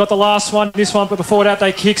Heights. They got the last one, this one, but before that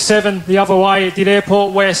they kicked 7 the other way. It did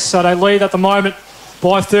Airport West, so they lead at the moment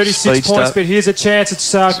by 36 points, but here's a chance.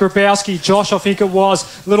 It's Grabowski, Josh, I think it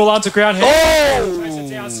was. Little underground head. Oh!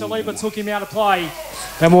 Down. Saliba took him out of play,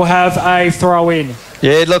 and we'll have a throw in.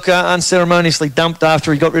 Yeah, look, unceremoniously dumped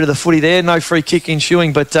after he got rid of the footy there. No free kick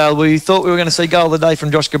ensuing, but we thought we were going to see goal of the day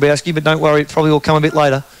from Josh Grabowski, but don't worry, it probably will come a bit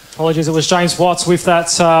later. Apologies, it was James Watts with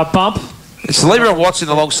that bump. It's Saliba and Watts in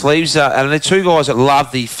the long sleeves, and they're two guys that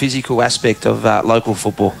love the physical aspect of local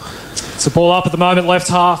football. It's a ball up at the moment, left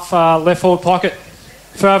half, left forward pocket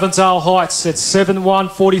for Avondale Heights. It's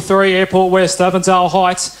 7-1-43, Airport West, Avondale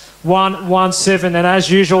Heights 1-1-7, and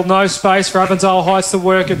as usual, no space for Avondale Heights to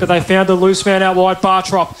work it, but they found a loose man out wide.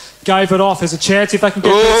 Bartrop gave it off. There's a chance if they can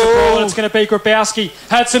get this ball, and it's going to be Grabowski.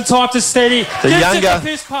 Had some time to steady. Gets it to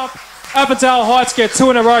fist pump. Avondale Heights get 2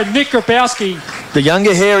 in a row. Nick Grabowski. The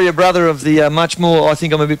younger, hairier brother of the much more, I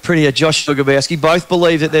think I'm a bit prettier, Joshua Grabowski. Both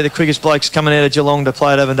believe that they're the quickest blokes coming out of Geelong to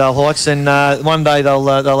play at Avondale Heights, and one day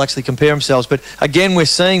they'll actually compare themselves. But again, we're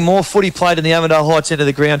seeing more footy played in the Avondale Heights end of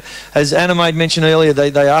the ground. As Anna made mention earlier,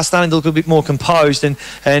 they are starting to look a bit more composed, and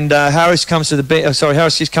Harris comes to the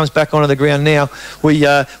Harris just comes back onto the ground now. We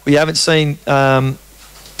haven't seen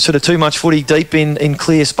sort of too much footy deep in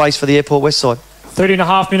clear space for the Airport West side.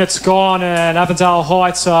 30.5 minutes gone, and Avondale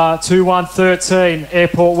Heights are 2-1-13.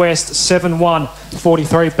 Airport West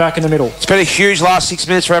 7-1-43 back in the middle. It's been a huge last 6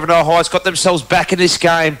 minutes for Avondale Heights. Got themselves back in this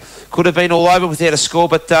game. Could have been all over without a score,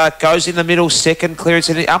 but goes in the middle, second clearance.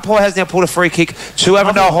 And the umpire has now pulled a free kick to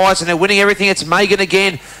Avondale Heights, and they're winning everything. It's Megan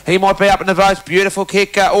again. He might be up in the votes. Beautiful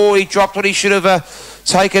kick. He dropped what he should have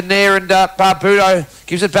taken there, and Barbudo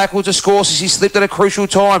gives it backwards to Scorses. He slipped at a crucial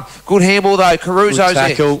time. Good handball though. Caruso's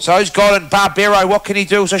there. So he's got it. Barbero, what can he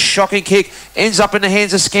do? It's a shocking kick. Ends up in the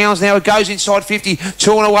hands of Scowns now. It goes inside 50.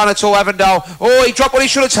 2-1. It's all Avondale. Oh, he dropped what he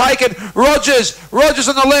should have taken. Rogers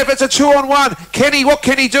on the left. It's a 2-on-1. Kenny, what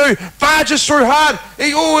can he do? Barges through hard.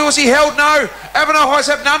 Was he held? No. Avondale Heights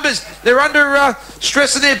have numbers. They're under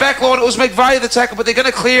stress in their back line. It was McVeigh the tackle, but they're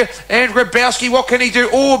going to clear. And Grabowski, what can he do?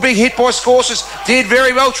 Oh, big hit by Scorses. Did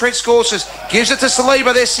very well, Trent Scorses. Gives it to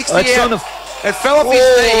Saliba. They're 60 out. It fell off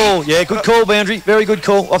his knee. Yeah, good call, Boundary. Very good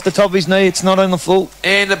call. Off the top of his knee. It's not on the floor.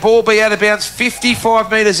 And the ball be out of bounds 55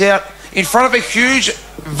 metres out in front of a huge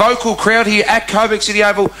vocal crowd here at Coburg City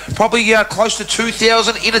Oval. Probably close to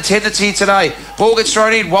 2,000 in attendance here today. Ball gets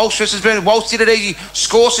thrown in. Walsh versus Burnett. Walsh did it easy.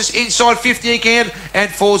 Scores us inside 50 again and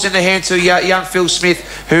falls in the hand to young Phil Smith,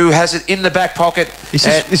 who has it in the back pocket.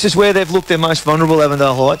 This is where they've looked their most vulnerable,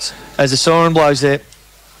 Avondale Heights, as the siren blows there.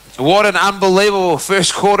 What an unbelievable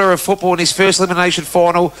first quarter of football in his first elimination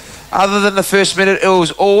final. Other than the first minute, it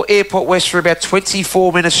was all Airport West for about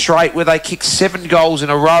 24 minutes straight, where they kicked 7 goals in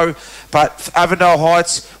a row. But Avondale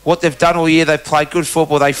Heights, what they've done all year, they've played good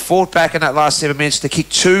football. They fought back in that last 7 minutes to kick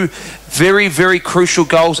 2 very, very crucial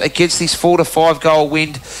goals against this 4-5 goal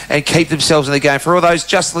wind and keep themselves in the game. For all those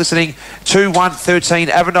just listening, 2-1-13,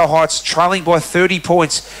 Avondale Heights trailing by 30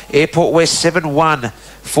 points. Airport West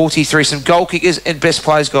 7-1-43. Some goal kickers and best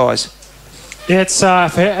players, guys. Yeah, it's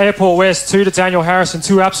for Airport West, 2 to Daniel Harrison,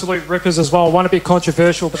 2 absolute rippers as well. One a bit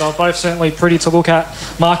controversial, but they're both certainly pretty to look at.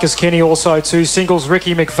 Marcus Kenny also 2 singles.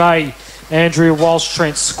 Ricky McVeigh, Andrew Walsh,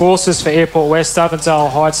 Trent Scorses for Airport West. Avondale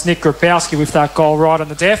Heights, Nick Grabowski with that goal right on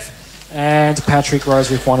the deaf. And Patrick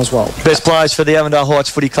Rose with one as well. Best players for the Avondale Heights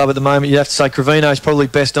Footy Club at the moment. You have to say Crevino's probably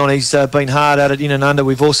best on. He's been hard at it in and under.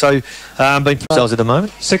 We've also been themselves at the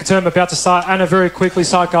moment. Second term about to start. Anna, very quickly,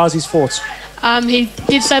 Sargazi's thoughts. He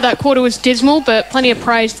did say that quarter was dismal, but plenty of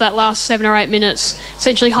praise for that last 7 or 8 minutes.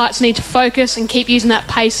 Essentially, Heights need to focus and keep using that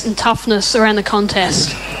pace and toughness around the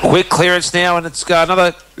contest. Quick clearance now, and it's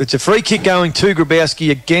another... It's a free kick going to Grabowski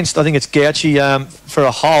against, I think it's Gauci, for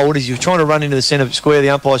a hold. As he was trying to run into the centre square, the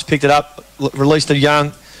umpires picked it up, released it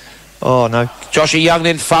Young. Oh, no. Joshy Young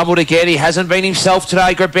then fumbled again. He hasn't been himself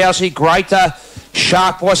today. Grabowski, great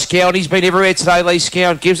sharp by Scout. He's been everywhere today, Lee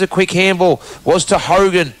Scout. Gives a quick handball. Was to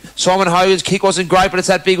Hogan. Simon Hogan's kick wasn't great, but it's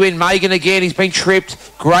that big win. Megan again, he's been tripped.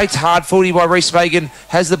 Great hard footy by Reece Megan.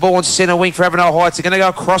 Has the ball on centre wing for Avondale Heights. They're going to go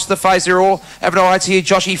across the face. They're all Avondale Heights here.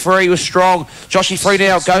 Joshy Free was strong. Joshy Free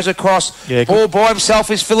now goes across. Yeah, ball by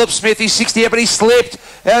himself is Philip Smith. He's 60 but he slipped.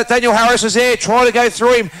 Daniel Harris was there trying to go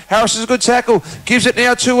through him. Harris is a good tackle. Gives it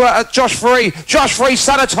now to Josh Free. Josh Free,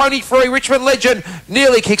 son of Tony Free, Richmond legend.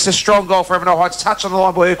 Nearly kicks a strong goal for Avondale Heights. Touch on the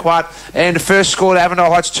line by Urquhart. And first score to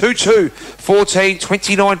Avondale Heights 2-2. 14,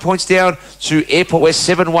 29 points down to Airport West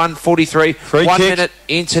 7-1, 43. Free 1 kick. minute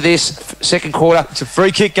into this second quarter. It's a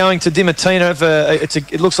free kick going to Dimartino.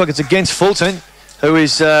 It looks like it's against Fulton, who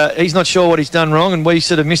is he's not sure what he's done wrong, and we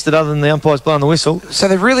sort of missed it other than the umpire's blowing the whistle. So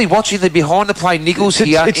they're really watching the behind the play niggles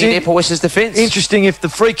here in Airport West's defence. Interesting. If the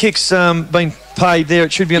free kick's been paid there,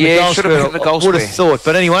 it should be on the goal square. I would have thought.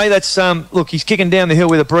 But anyway, that's look, he's kicking down the hill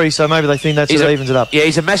with a breeze, so maybe they think that sort of evens it up. Yeah,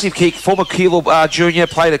 he's a massive kick. Former Kilo Junior,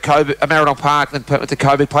 played at Maribyrnong Park, then went to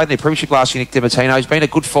Coburg, played in their premiership last year, Nick Dimartino. He's been a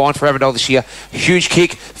good find for Avondale this year. Huge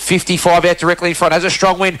kick, 55 out directly in front, has a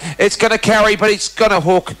strong win. It's going to carry, but it's going to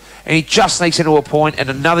hook, and he just sneaks into a point, and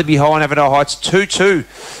another behind Avondale Heights,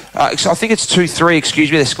 2-2. So I think it's 2-3,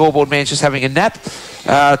 excuse me. The scoreboard man's just having a nap.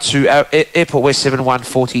 To Airport West 7-1,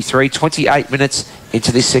 43. 28 minutes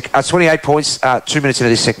into this 28 points, 2 minutes into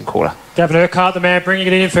this second quarter. Gavin Urquhart, the man bringing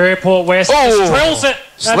it in for Airport West. Oh, just drills it.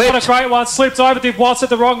 That's not a great one. Slipped over, did Watts at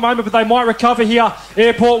the wrong moment, but they might recover here.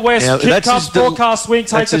 Airport West, now, kick comes, broadcast wing,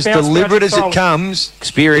 takes a bounce. That's as deliberate as it comes.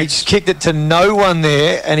 Experience. He's kicked it to no one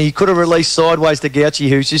there, and he could have released sideways to Gauchi,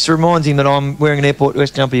 who just reminds him that I'm wearing an Airport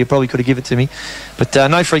West jumper. You probably could have given it to me. But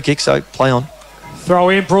no free kick, so play on. Throw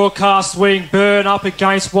in, broadcast wing, Byrne up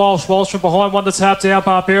against Walsh. Walsh from behind, won the tap down.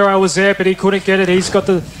 Barbero was there, but he couldn't get it.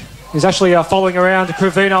 He's actually following around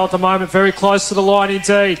Crivino at the moment, very close to the line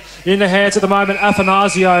indeed. In the hands at the moment,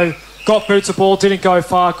 Athanasio got boots of ball, didn't go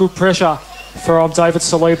far. Good pressure from David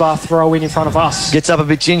Saliba, throw in front of us. Gets up a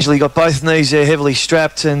bit gingerly, got both knees there heavily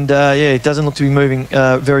strapped, and it doesn't look to be moving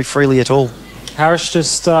very freely at all. Harris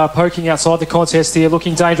just poking outside the contest here,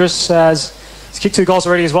 looking dangerous as he's kicked 2 goals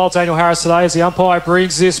already as well, Daniel Harris today, as the umpire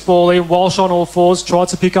brings this ball in. Walsh on all fours, tried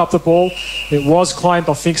to pick up the ball. It was claimed,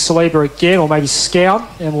 I think, Saliba again, or maybe Scown,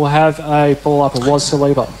 and we'll have a ball up. It was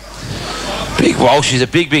Saliba. Big Walsh is a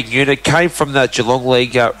big unit. Came from the Geelong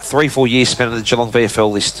League, 3-4 years spent on the Geelong VFL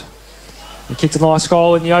list. He kicked a nice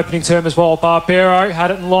goal in the opening term as well. Barbero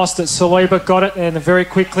had it and lost it. Saliba got it, and a very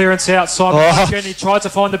quick clearance out. Simon again, he tried to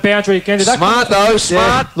find the boundary again. Smart though,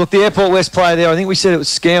 smart. Yeah. Look, the Airport West player there, I think we said it was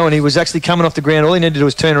Scowen. He was actually coming off the ground. All he needed to do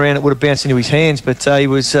was turn around. It would have bounced into his hands, but he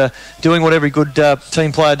was doing what every good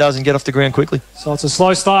team player does and get off the ground quickly. So it's a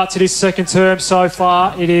slow start to this second term so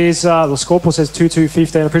far. It is, the scoreboard says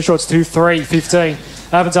 2-2-15. I'm pretty sure it's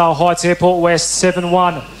 2-3-15. Avondale Heights, Airport West,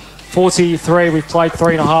 7-1. 43, we've played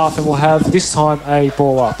 3.5, and we'll have this time a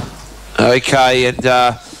ball up. Okay, and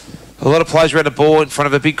a lot of players around the ball in front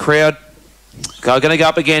of a big crowd. Going to go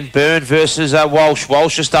up again. Byrne versus Walsh.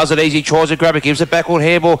 Walsh just does it easy. Tries to grab it. Gives it backward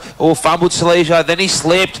handball. Or fumbled Saliba. Then he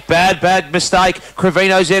slipped. Bad mistake.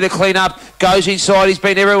 Crivino's there to clean up. Goes inside. He's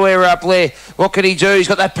been everywhere up there. What can he do? He's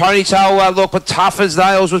got that ponytail look, but tough as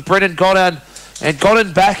nails was Brendan Godden. And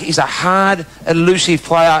Godden back is a hard, elusive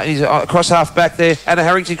player. He's across half back there. Anna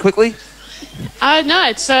Harrington quickly. No,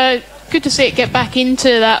 it's good to see it get back into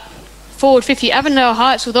that forward 50. Avondale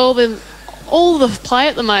Heights with all the play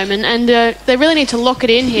at the moment, and they really need to lock it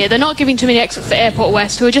in here. They're not giving too many exits for Airport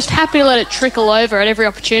West, who are just happy to let it trickle over at every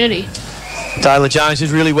opportunity. Taylor Jones did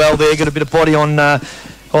really well there. Got a bit of body on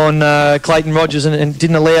Clayton Rogers and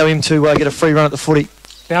didn't allow him to get a free run at the footy.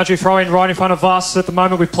 Boundary throw in right in front of us at the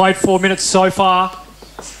moment. We've played 4 minutes so far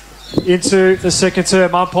into the second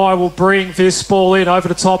term. Umpire will bring this ball in over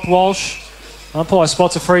the top. Walsh. Umpire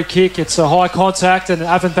spots a free kick. It's a high contact and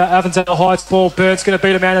Avondale Heights ball. Byrne's going to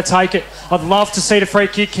be the man to take it. I'd love to see the free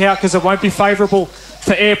kick count because it won't be favourable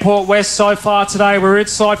for Airport West so far today. We're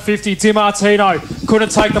inside 50. Dimartino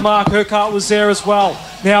couldn't take the mark. Urquhart was there as well.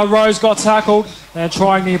 Now Rose got tackled and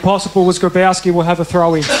trying the impossible was Grabowski. Will have a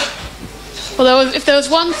throw in. Well, if there was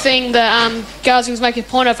one thing that Gazi was making a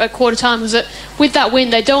point of at quarter time was that with that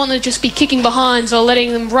wind, they don't want to just be kicking behinds or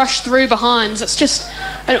letting them rush through behinds. It's just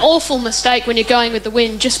an awful mistake when you're going with the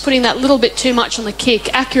wind, just putting that little bit too much on the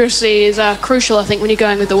kick. Accuracy is crucial, I think, when you're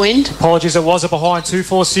going with the wind. Apologies, it was a behind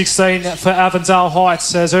 2-4-16 for Avondale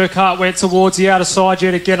Heights as Urquhart went towards the outer side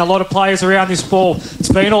yet again. A lot of players around this ball.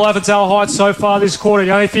 It's been all Avondale Heights so far this quarter.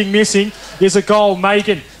 The only thing missing is a goal.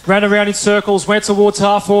 Megan ran around in circles, went towards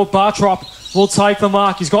half forward. Bartrop will take the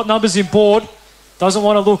mark. He's got numbers in board. Doesn't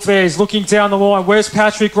want to look there. He's looking down the line. Where's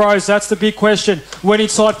Patrick Rose? That's the big question. Went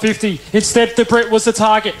inside 50. Instead, DeBrett was the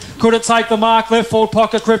target. Couldn't take the mark. Left forward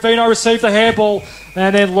pocket. Crevino received the hairball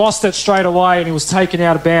and then lost it straight away, and he was taken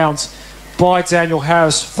out of bounds by Daniel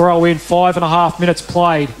Harris. Throw in, 5.5 minutes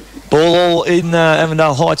played. Ball all in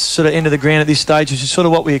Avondale Heights, sort of end of the ground at this stage, which is sort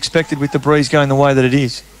of what we expected with the breeze going the way that it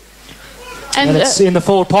is. And it's in the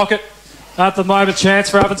forward pocket at the moment.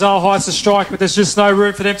 Chance for Avondale Heights to strike, but there's just no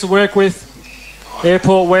room for them to work with.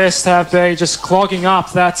 Airport West have been just clogging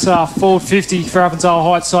up that forward 50 for Avondale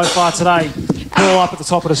Heights so far today. Ball up at the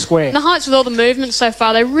top of the square. The Heights, with all the movement so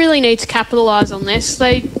far, they really need to capitalise on this.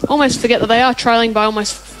 They almost forget that they are trailing by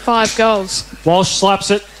almost 5 goals. Walsh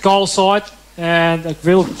slaps it, goal side, and a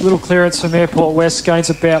little clearance from Airport West,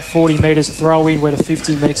 gains about 40 metres, throw in where the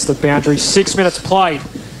 50 meets the boundary. 6 minutes played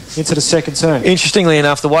into the second term. Interestingly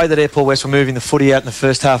enough, the way that Airport West were moving the footy out in the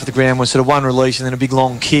first half of the ground was sort of one release and then a big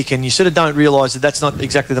long kick, and you sort of don't realise that that's not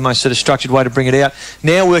exactly the most sort of structured way to bring it out.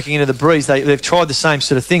 Now working into the breeze, they've tried the same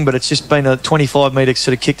sort of thing, but it's just been a 25 metre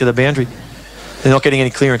sort of kick to the boundary. They're not getting any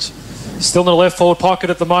clearance. Still in the left forward pocket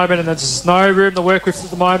at the moment, and there's no room to work with at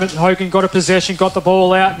the moment. Hogan got a possession, got the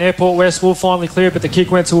ball out, and Airport West will finally clear, but the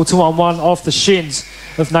kick went to a 2-on-1 off the shins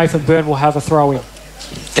of Nathan Byrne. Will have a throw in.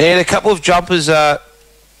 And a couple of jumpers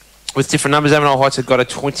with different numbers. Avondale Heights have got a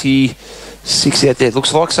 26 out there, it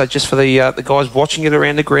looks like. So just for the guys watching it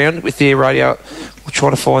around the ground with their radio, we'll try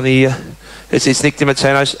to find the... it's Nick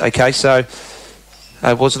DiMartino's. Okay, so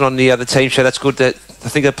it wasn't on the team show. That's good. That I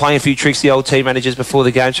think they're playing a few tricks, the old team managers, before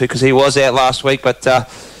the game too, because he was out last week. But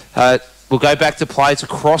we'll go back to play. It's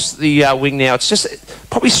across the wing now. It's just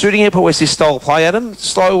probably suiting Airport West this style of play, Adam.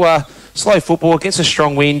 Slow football against a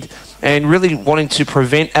strong wind, and really wanting to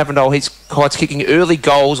prevent Avondale Heights kicking early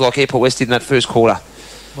goals like Airport West did in that first quarter.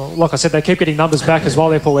 Well, like I said, they keep getting numbers back as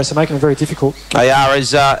well, Airport West, are making it very difficult. They are,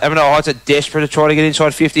 as Avondale Heights are desperate to try to get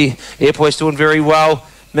inside 50. Airport West doing very well.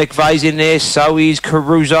 McVeigh's in there, so is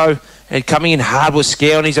Caruso. And coming in hard was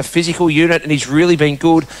Scowen. He's a physical unit, and he's really been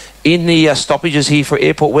good in the stoppages here for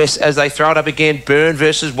Airport West as they throw it up again. Byrne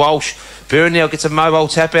versus Walsh. Byrne now gets a mobile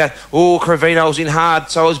tap out. Oh, Crevino's in hard.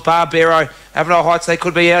 So is Barbero. Avondale Heights, they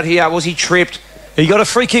could be out here. Was he tripped? He got a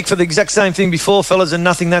free kick for the exact same thing before, fellas, and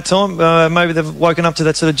nothing that time. Maybe they've woken up to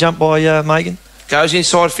that sort of jump by Megan. Goes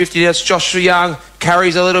inside 50. That's Joshua Young.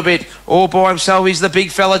 Carries a little bit. All by himself. He's the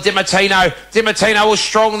big fella, DiMartino. DiMartino was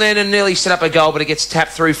strong then and nearly set up a goal, but it gets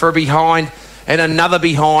tapped through for a behind. And another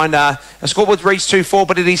behind. A scoreboard reads 2-4,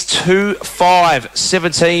 but it is 2-5.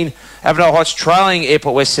 17. Avondale Heights trailing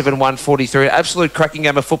Airport West 7-1-43. Absolute cracking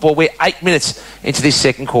game of football. We're 8 minutes into this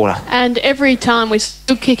second quarter. And every time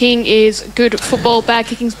good kicking is good football, bad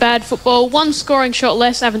kicking's bad football. One scoring shot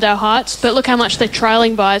less, Avondale Heights, but look how much they're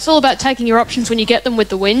trailing by. It's all about taking your options when you get them with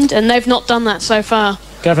the wind, and they've not done that so far.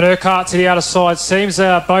 Gavin Urquhart to the outer side. Seems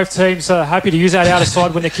both teams are happy to use that outer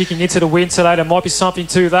side when they're kicking into the wind today. There might be something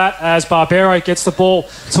to that as Barbero gets the ball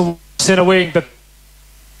to centre wing, but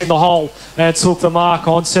in the hole and took the mark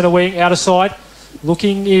on centre wing, outer side.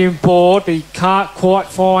 Looking inboard, but he can't quite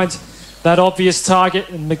find that obvious target,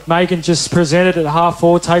 and McMagan just presented it half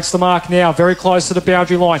forward, takes the mark now, very close to the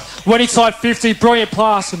boundary line. Went inside 50, brilliant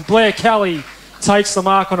pass, and Blair Kelly takes the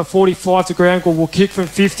mark on a 45-degree angle, will kick from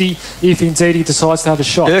 50 if indeed he decides to have a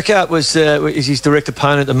shot. Urquhart is his direct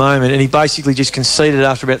opponent at the moment, and he basically just conceded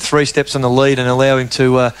after about 3 steps on the lead and allow him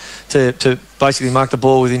to basically mark the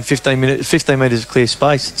ball within 15 metres of clear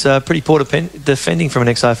space. It's pretty poor defending from an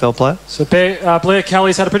ex-AFL player. So Blair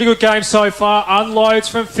Kelly's had a pretty good game so far. Unloads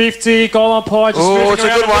from 50, goal umpire just moving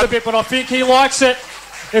around a little bit, but I think he likes it.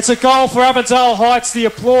 It's a goal for Avondale Heights. The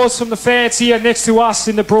applause from the fans here next to us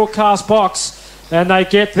in the broadcast box. And they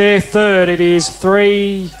get their third. It is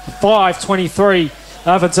 3-5-23.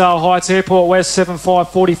 Avondale Heights, Airport West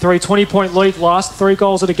 7-5-43. 20-point lead last. 3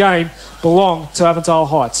 goals of the game belong to Avondale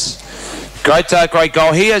Heights. Great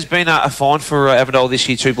goal. He has been a find for Avondale this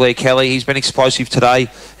year too, Blair Kelly. He's been explosive today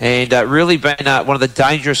and really been one of the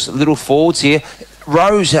dangerous little forwards here.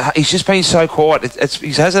 Rose, he's just been so quiet.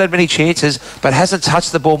 He hasn't had many chances, but hasn't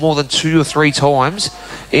touched the ball more than 2 or 3 times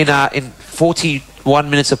in 41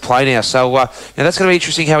 minutes of play now. So now that's going to be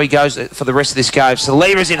interesting how he goes for the rest of this game. So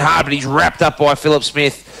Lever's in hard, but he's wrapped up by Philip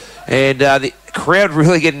Smith. And the crowd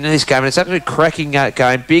really getting into this game. And it's absolutely cracking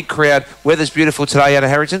game. Big crowd. Weather's beautiful today out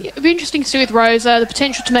of Harrington. It'd be interesting to see with Rose the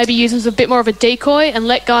potential to maybe use him as a bit more of a decoy and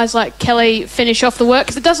let guys like Kelly finish off the work.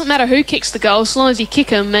 Because it doesn't matter who kicks the goal as long as you kick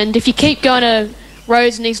them. And if you keep going to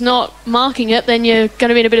roads and he's not marking it, then you're going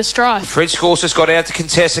to be in a bit of strife. Fred Scorsese got out to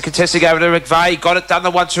Contessa. Contessa gave it to McVeigh. Got it done,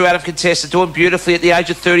 the 1-2 out of Contessa. Doing beautifully at the age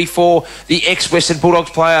of 34. The ex-Western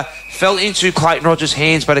Bulldogs player fell into Clayton Rogers'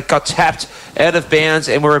 hands, but it got tapped out of bounds,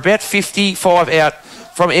 and we're about 55 out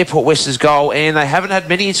from Airport West's goal, and they haven't had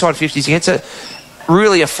many inside 50s against it.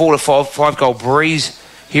 Really a 4 to 5 goal breeze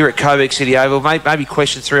here at Coburg City Oval. Maybe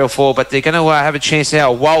question 3 or 4, but they're going to have a chance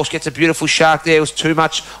now. Walsh gets a beautiful shark there. It was too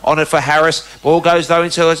much on it for Harris. Ball goes, though,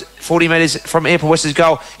 into 40 metres from Airport West's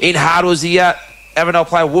goal. In hard was the Avondale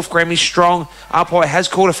player. Wolfgram is strong. Umpire has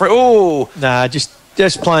called a free. Oh! Nah, just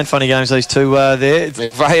playing funny games, these two there.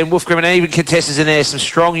 McVeigh and Wolfgram, and even Contessa's in there. Some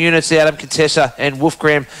strong units out of Contessa and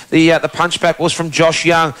Wolfgram. The punchback was from Josh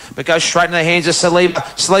Young, but goes straight in the hands of Saliba.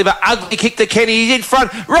 Saliba, ugly kick to Kenny. He's in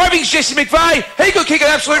front. Roving's Jesse McVeigh. He could kick an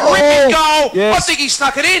absolute ripping goal. Yes. I think he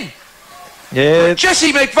snuck it in. Yeah.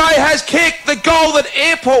 Jesse McVeigh has kicked the goal that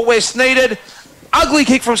Airport West needed. Ugly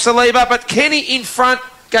kick from Saliba, but Kenny in front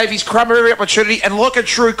gave his crummer every opportunity, and like a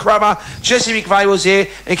true crummer, Jesse McVeigh was there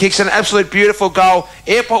and kicks an absolute beautiful goal.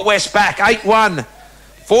 Airport West back 8-1,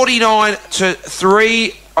 49 to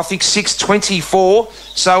 3, I think 6-24.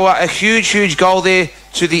 So a huge goal there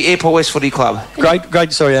to the Airport West Footy Club.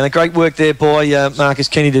 Great, sorry, Anna. Great work there by Marcus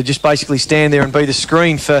Kenny to just basically stand there and be the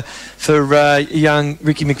screen for young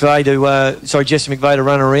Jesse McVeigh to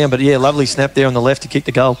run around. But yeah, lovely snap there on the left to kick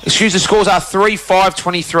the goal. Excuse, the scores are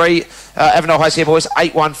 3-5-23. Avondale Heights Airport West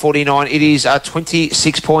 8-1-49. It is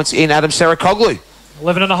 26 points in Adam Sarakoglu.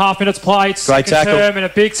 11 and a half minutes played. Great tackle. Term, and a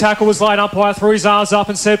big tackle was laid. Umpire threw his arms up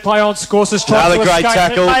and said, play on. Scorsese tried to great escape.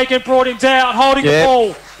 tackle. Megan brought him down, holding the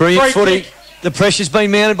ball. Brilliant Free footy. kick. The pressure's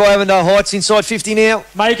been mounted by Avondale Heights inside 50 now.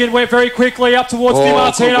 Megan went very quickly up towards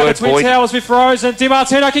DiMartino between towers with Rose, and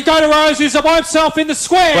DiMartino can go to Rose, who's by himself in the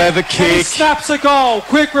square. Clever kick. And he snaps a goal.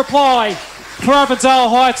 Quick reply for Avondale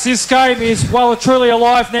Heights. This game is well and truly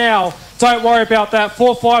alive now. Don't worry about that.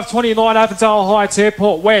 4-5-29 Avondale Heights,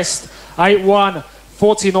 Airport West. 8-1.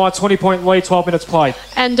 49, 20-point lead, 12 minutes played.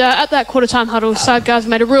 And at that quarter-time huddle, side guys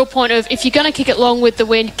made a real point of, if you're going to kick it long with the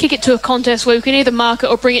wind, kick it to a contest where we can either mark it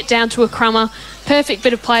or bring it down to a crummer. Perfect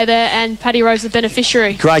bit of play there, and Paddy Rose the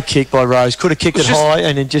beneficiary. Great kick by Rose. Could have kicked it high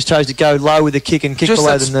and then just chose to go low with the kick and kick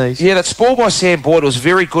below the knees. Yeah, that spoil by Sam Boyd was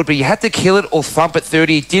very good, but you had to kill it or thump at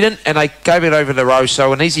 30. He didn't, and they gave it over to Rose,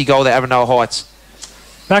 so an easy goal to Avondale Heights.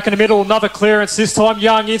 Back in the middle, another clearance. This time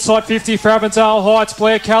Young inside 50 for Avondale Heights.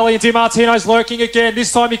 Blair Kelly and DiMartino's lurking again.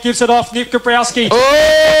 This time he gives it off. Nick Gabrowski.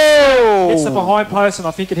 Oh! Hits the behind post, and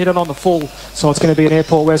I think it hit it on the full. So it's going to be an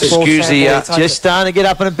Airport West ball. Excuse the... Just starting to get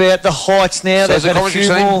up and about the Heights now.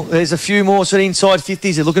 So there's a few more sort of inside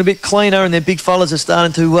 50s. They're looking a bit cleaner, and their big fellas are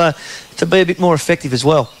starting to be a bit more effective as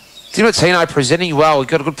well. DiMartino presenting well. We've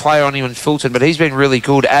got a good player on him in Fulton, but he's been really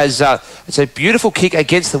good as it's a beautiful kick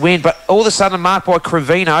against the wind, but all of a sudden marked by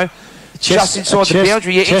Crevino just inside the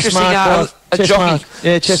boundary. Yeah, interesting a jockey.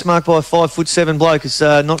 Yeah, chest marked by a 5'7" bloke. It's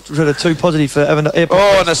not really too positive for Avondale Airport.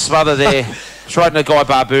 Oh, and a smother there. Tried a guy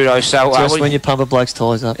Barbudo. So just when you pump a bloke's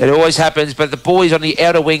tyres up. It always happens, but the boys on the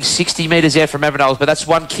outer wing, 60 metres out from Avondale. But that's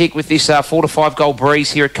one kick with this 4 to 5 goal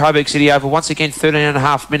breeze here at Coburg City Oval. Once again, 13 and a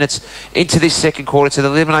half minutes into this second quarter to the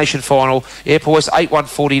elimination final. Airport West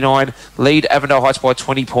 8-1-49, lead Avondale Heights by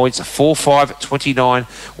 20 points,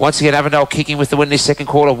 4-5-29. Once again, Avondale kicking with the win this second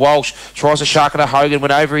quarter. Walsh tries to shark it to Hogan,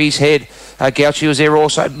 went over his head. Gauchi was there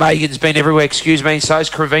also. Megan's been everywhere, excuse me, and so is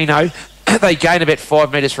Crevino. They gain about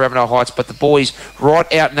 5 metres for Avondale Heights, but the boys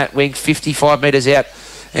right out in that wing, 55 metres out.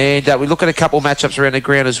 And we look at a couple of matchups around the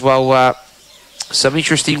ground as well. Some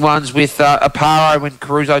interesting ones with Aparo and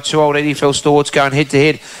Caruso, 2 old EDFL stalwarts going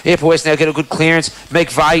head-to-head. Airport West now get a good clearance.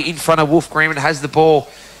 McVeigh in front of Wolfgram and has the ball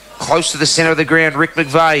close to the centre of the ground. Rick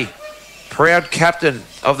McVeigh, proud captain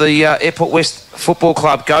of the Airport West Football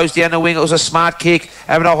Club, goes down the wing. It was a smart kick.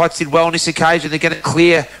 Avondale Heights did well on this occasion. They're going to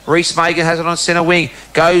clear. Reese Megan has it on centre wing.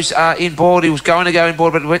 Goes inboard. He was going to go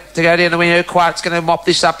inboard, but went to go down the wing. Urquhart's going to mop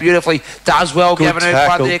this up beautifully. Does well. Good Gavin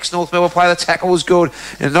Urquhart, the ex-North Melbourne player. The tackle was good.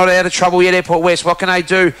 And not out of trouble yet, Airport West. What can they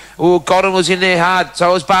do? Oh, Godden was in there hard.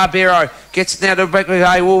 So was Barbero. Gets now to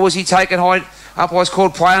McVeigh. Oh, was he taken high? Umpire's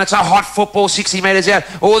called play, and it's a hot football, 60 metres out.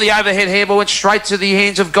 Oh, the overhead handball went straight to the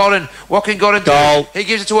hands of Godden. What can Godden do? He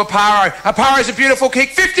gives it to Aparo. Aparo's a beautiful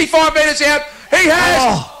kick, 55 metres out. He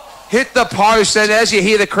has hit the post, and as you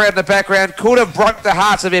hear the crowd in the background, could have broke the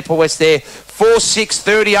hearts of Airport West there.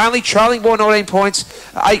 4-6-30, only trailing by 19 points,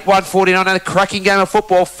 8-1-49, and a cracking game of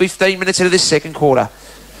football, 15 minutes into this second quarter.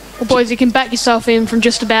 Well, boys, you can back yourself in from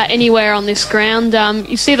just about anywhere on this ground.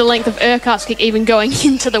 You see the length of Urquhart's kick even going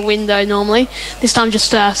into the window normally. This time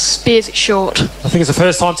just spears it short. I think it's the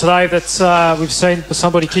first time today that we've seen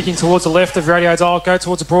somebody kicking towards the left of Radio Dial, go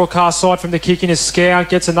towards the broadcast side from the kick in his scout,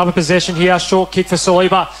 gets another possession here. Short kick for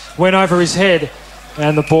Saliba, went over his head.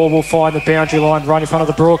 And the ball will find the boundary line right in front of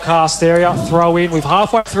the broadcast area. Throw in. We've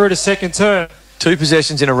halfway through the second term. 2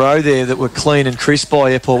 possessions in a row there that were clean and crisp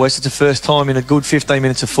by Airport West. It's the first time in a good 15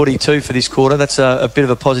 minutes of footy too for this quarter. That's a bit of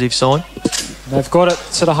a positive sign. They've got it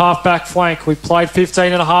to the half-back flank. We've played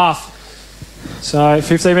 15 and a half. So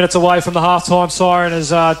 15 minutes away from the half-time siren as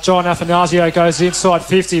John Afanasio goes inside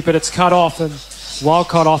 50, but it's cut off. And well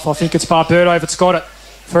cut off. I think it's Barberto that's got it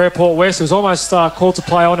for Airport West. It was almost called to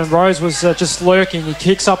play on, and Rose was just lurking. He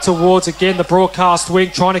kicks up towards, again, the broadcast wing,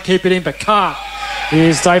 trying to keep it in, but can't.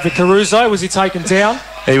 Here's David Caruso. Was he taken down?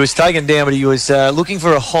 He was taken down, but he was looking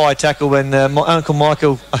for a high tackle when my Uncle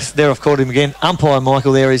Michael, there I've called him again, umpire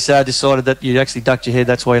Michael there, has decided that you actually ducked your head.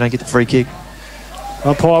 That's why you don't get the free kick.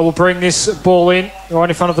 Umpire will bring this ball in right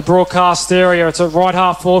in front of the broadcast area. It's a right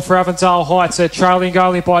half forward for Avondale Heights. They're trailing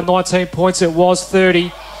only by 19 points. It was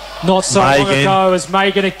 30 not so long ago, as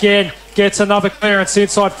Megan again gets another clearance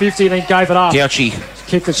inside 50 and then gave it up. Gauchi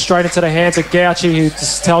Kicked it straight into the hands of Gauchi, who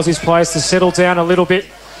just tells his players to settle down a little bit.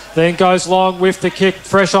 Then goes long with the kick,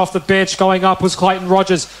 fresh off the bench. Going up was Clayton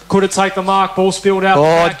Rogers. Couldn't take the mark. Ball spilled out.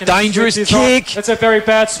 Oh, dangerous kick. It's a very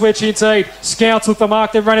bad switch indeed. Scout took the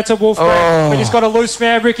mark, then ran into Wolfgang. But he's got a loose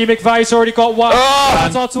man. Ricky McVeigh's already got one.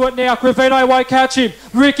 Runs onto it now. Crivino won't catch him.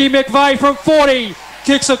 Ricky McVeigh from 40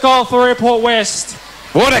 kicks a goal for Airport West.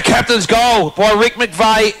 What a captain's goal by Rick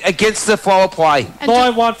McVeigh against the flow of play.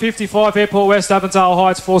 9-1-55, Airport West, Avondale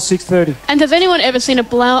Heights, 4-6-30. And has anyone ever seen a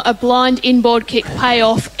blind inboard kick pay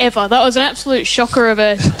off ever? That was an absolute shocker of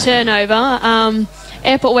a turnover.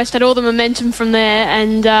 Airport West had all the momentum from there,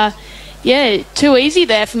 and too easy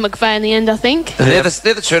there for McVeigh in the end, I think. They're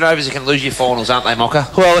the turnovers that can lose your finals, aren't they, Mocha?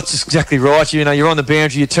 Well, that's exactly right. You know, you're on the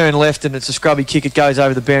boundary, you turn left, and it's a scrubby kick. It goes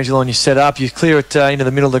over the boundary line. You set up, you clear it into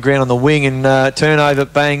the middle of the ground on the wing, and turn over,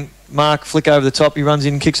 bang, mark, flick over the top. He runs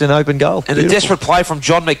in, kicks an open goal. And a desperate play from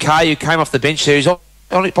John McKay, who came off the bench there. He's on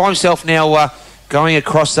it by himself now, going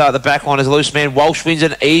across the back line as a loose man. Walsh wins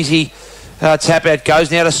an easy tap out, goes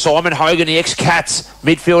now to Simon Hogan, the ex-Cats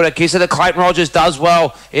midfielder, gives it to Clayton Rogers, does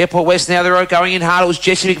well. Airport West now, they're going in hard. It was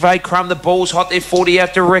Jesse McVeigh, Crumb, the ball's hot there, 40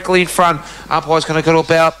 out directly in front. Umpire's going to get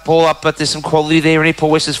a ball up, but there's some quality there in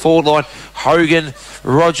Airport West's forward line. Hogan,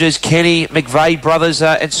 Rogers, Kenny, McVeigh brothers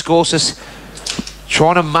and Scorsis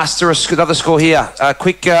trying to muster another score here. A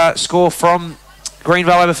quick score from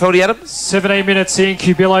Greenvale Aberfeldy, Adam. 17 minutes in,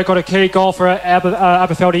 Cubillo got a key goal for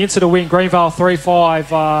Aberfeldy into the win. Greenvale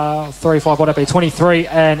 3-5, what would it be, 23,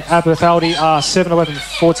 and Aberfeldy 7-11,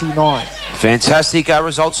 49. Fantastic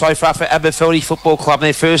result so far for Aberfeldy Football Club.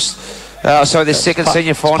 Their first, their second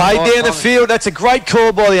senior final. Paid down the field. That's a great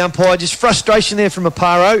call by the umpire. Just frustration there from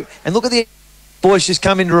Aparo. And look at the boys just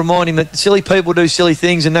come in to remind him that silly people do silly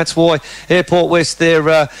things, and that's why Airport West, their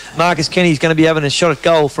Marcus Kenny's going to be having a shot at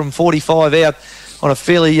goal from 45 out on a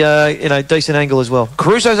fairly decent angle as well.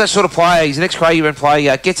 Caruso's that sort of player. He's an ex-Craigieburn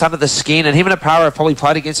player. Gets under the skin, and him and Aparo have probably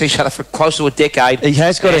played against each other for close to a decade. He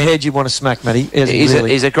has got a head you want to smack, Matty.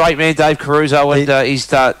 He's a great man, Dave Caruso, and he's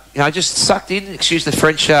just sucked in. Excuse the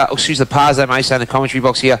French, excuse the pars they may say in the commentary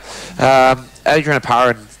box here. Adrian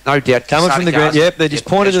Aparo, no doubt, coming from the ground. Yep, they just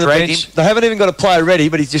pointed to the bench. They haven't even got a player ready,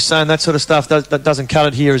 but he's just saying that sort of stuff that doesn't cut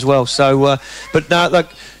it here as well. So, but no, look.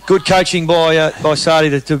 Good coaching by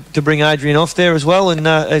Sardi to bring Adrian off there as well, and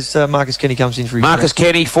as Marcus Kenny comes in for his Marcus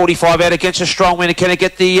Kenny, 45 out against a strong winner. Can he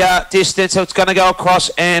get the distance? So it's going to go across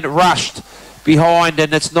and rushed behind,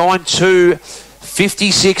 and it's 9-2,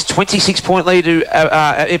 56, 26-point lead to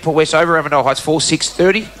Airport West over Avondale Heights,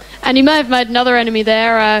 4-6-30. And he may have made another enemy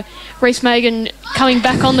there. Reece Megan coming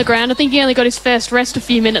back on the ground. I think he only got his first rest a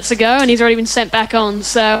few minutes ago, and he's already been sent back on.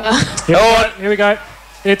 So here we go.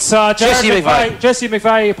 It's Jesse McVeigh. Jesse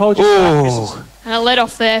McVeigh, apologies. And a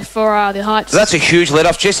let-off there for the Heights. So that's a huge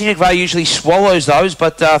let-off. Jesse McVeigh usually swallows those,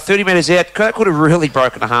 but 30 metres out, that could have really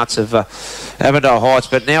broken the hearts of Avondale Heights.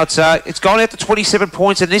 But now it's gone out to 27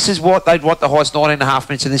 points, and this is what they'd want the Heights, 9.5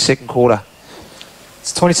 minutes in this second quarter.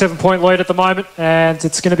 It's a 27-point lead at the moment, and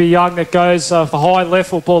it's going to be Young that goes for high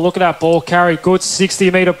left foot ball. Look at that ball carry. Good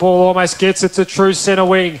 60-metre ball. Almost gets it to true centre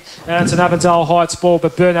wing. And it's an Avondale Heights ball,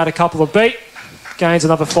 but Byrne had a couple of beat. Gains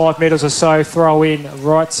another 5 metres or so. Throw in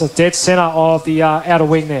right, so dead centre of the outer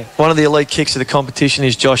wing there. One of the elite kicks of the competition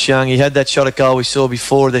is Josh Young. He had that shot at goal we saw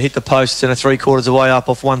before that hit the posts and a 3/4 away up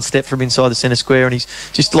off one step from inside the centre square, and he's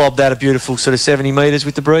just lobbed that a beautiful sort of 70 metres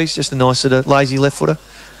with the breeze. Just a nice sort of lazy left footer.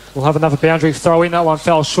 We'll have another boundary throw in. That one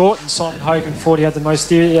fell short, and Simon Hogan thought he had the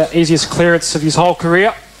most easiest clearance of his whole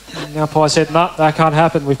career. And the umpire said, no, that can't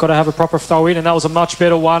happen. We've got to have a proper throw in, and that was a much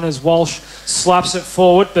better one as Walsh slaps it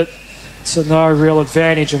forward, but to no real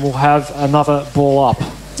advantage, and we'll have another ball up.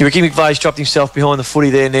 Ricky McVeigh's dropped himself behind the footy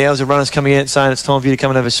there now as the runner's coming out saying it's time for you to come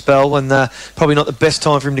and have a spell, and probably not the best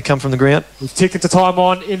time for him to come from the ground. We've ticked into time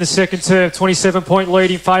on in the second term. 27-point lead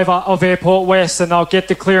in favour of Airport West, and they'll get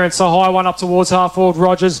the clearance. A high one up towards half-forward.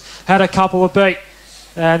 Rogers had a couple of beat.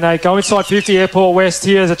 And they go inside 50, Airport West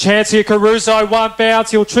here. There's a chance here. Caruso, one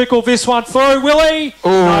bounce. He'll trickle this one through. Will he?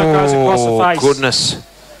 No, goes across the face. Goodness.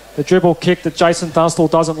 The dribble kick that Jason Dunstall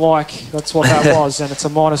doesn't like. That's what that was, and it's a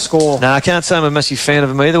minor score. No, I can't say I'm a massive fan of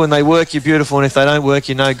them either. When they work, you're beautiful, and if they don't work,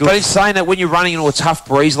 you're no good. But he's saying that when you're running into a tough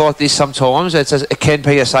breeze like this sometimes, it can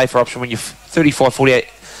be a safer option when you're 35, 48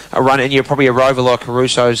 a run, and you're probably a rover like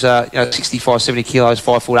Caruso's 65, 70 kilos,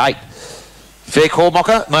 5'8". Fair call,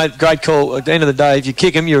 Mocker? Mate, great call. At the end of the day, if you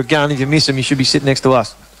kick him, you're a gun. If you miss him, you should be sitting next to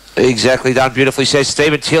us. Exactly, done beautifully, says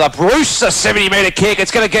Stephen Tiller. Bruce, a 70-metre kick.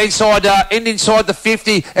 It's going to get inside, end inside the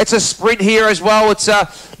 50. It's a sprint here as well. It's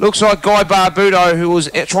looks like Guy Barbudo, who was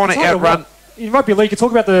trying to outrun. In rugby league, you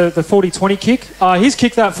talk about the 40-20 kick. He's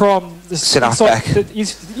kicked that from the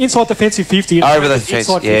inside defensive 50. Over the fence,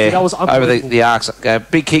 yeah. That was unbelievable. Over the arcs.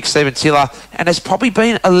 Big kick, Stephen Tiller. And has probably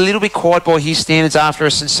been a little bit quiet by his standards after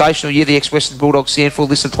a sensational year, the ex-Western Bulldogs Sandford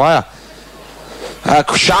listed player.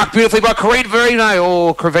 Shark beautifully by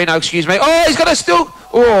Cravino, excuse me. Oh, he's got a still.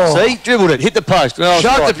 Oh. See, dribbled it, hit the post.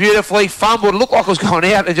 Sharked it beautifully, fumbled, looked like it was going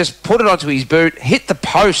out, and just put it onto his boot, hit the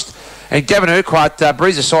post. And Gavin Urquhart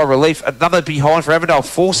breathes a sigh of relief. Another behind for Avondale,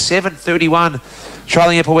 4-7-31.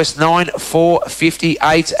 Trailing Airport West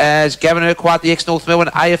 9-4-58 as Gavin Urquhart, the ex-North Melbourne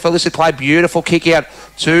AFL listed play. Beautiful kick out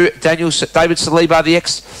to David Saliba, the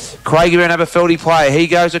ex-Craigie and Aberfeldy player. He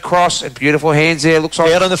goes across and beautiful hands there. Looks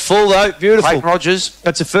like out on the full though, beautiful. Clayton Rogers.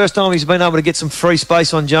 That's the first time he's been able to get some free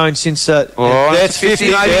space on Jones since. That's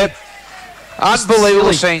 50 maybe. Yeah.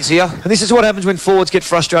 Unbelievable scenes here. And this is what happens when forwards get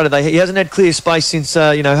frustrated. He hasn't had clear space since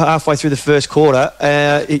halfway through the first quarter.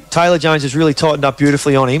 Taylor Jones has really tightened up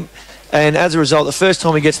beautifully on him. And as a result, the first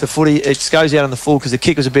time he gets the footy, it goes out on the full because the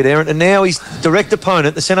kick was a bit errant. And now his direct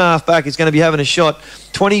opponent, the centre half back, is going to be having a shot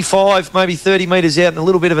 25, maybe 30 metres out and a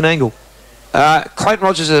little bit of an angle. Clayton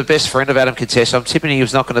Rogers is the best friend of Adam Contessa. I'm tipping he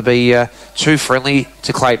was not going to be too friendly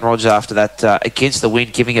to Clayton Rogers after that against the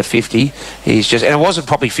wind, giving a 50. And it wasn't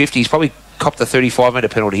probably 50. He's probably copped the 35-metre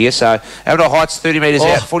penalty here. So Avondale Heights 30 metres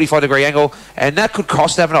out, 45-degree angle, and that could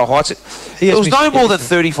cost Avondale Heights. It was no more than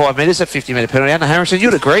 35 metres, that 50-metre penalty. Anna Harrison,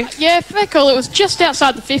 you'd agree? Yeah, fair call. It was just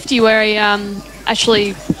outside the 50 where he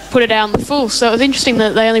actually put it out on the full. So it was interesting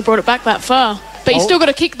that they only brought it back that far. But you still got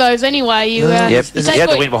to kick those anyway. You take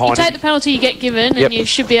the penalty you get given, and you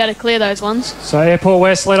should be able to clear those ones. So Airport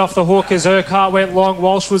West let off the hook as Urquhart went long.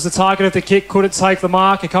 Walsh was the target of the kick, couldn't take the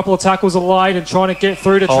mark. A couple of tackles are laid and trying to get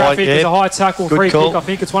through to traffic. There's a high tackle, free kick. I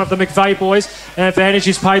think it's one of the McVeigh boys. And advantage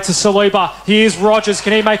is paid to Saliba. Here's Rogers.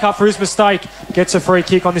 Can he make up for his mistake? Gets a free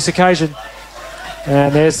kick on this occasion.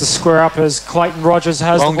 And there's the square up as Clayton Rogers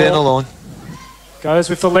has long the ball. down the line.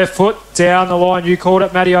 Goes with the left foot down the line. You called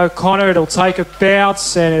it, Matty O'Connor. It'll take a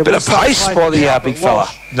bounce and it'll bit of pace by the big fella.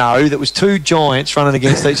 No, that was two giants running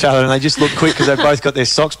against each other, and they just looked quick because they both got their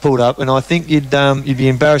socks pulled up. And I think you'd be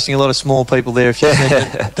embarrassing a lot of small people there if you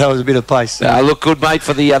said that was a bit of pace. Look good, mate,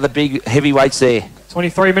 for the big heavyweights there.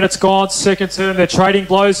 23 minutes gone, second term. They're trading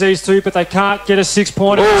blows, these two, but they can't get a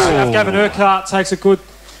six-pointer. Gavin Urquhart takes a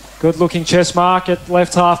good-looking chest mark at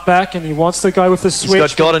left half back, and he wants to go with the switch.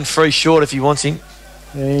 He's got Godden free short if he wants him.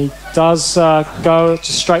 He does go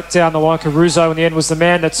just straight down the line. Caruso in the end was the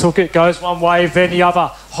man that took it. Goes one way, then the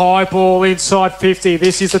other. High ball inside 50.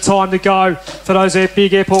 This is the time to go for those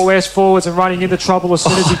big Airport West forwards and running into trouble as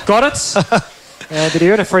soon as he got it. And did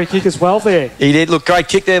he earn a free kick as well there? He did. Look, great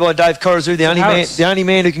kick there by Dave Corazoo, the only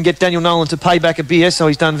man who can get Daniel Nolan to pay back a beer, so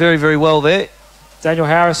he's done very, very well there. Daniel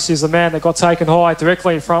Harris is the man that got taken high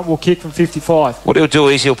directly in front. Will kick from 55. What he'll do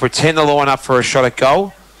is he'll pretend the line up for a shot at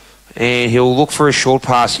goal, and he'll look for a short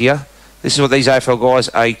pass here. This is what these AFL guys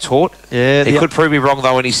are taught. Yeah, he could prove me wrong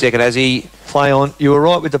though any second as he play on. You were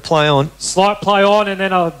right with the play on. Slight play on, and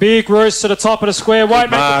then a big roost to the top of the square.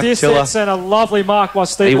 Won't make the distance, and a lovely mark by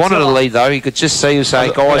Stephen. He wanted to lead though. He could just see you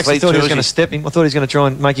saying, guys, I thought he was going to step him. I thought he was going to try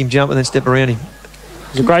and make him jump and then step around him.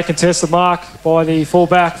 It was a great contested mark by the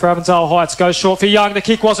fullback for Avondale Heights. Goes short for Young. The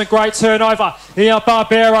kick wasn't great. Turnover. Here,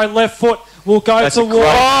 Barbero, left foot will go towards.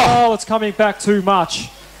 Oh, it's coming back too much.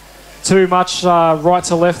 Too much right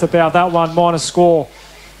to left about that one. Minor score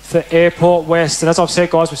for Airport West. And as I've said,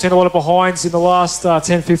 guys, we've seen a lot of behinds in the last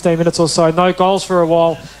 10-15 minutes or so. No goals for a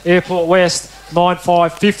while. Airport West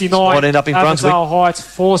 9-5, 59. Might end up in Brunswick. Avondale Heights,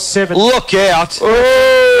 4-7. Look out.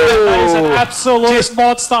 That is an absolute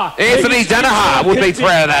monster. Anthony Danaher would be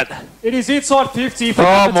proud of that. It is inside 50 for Oh,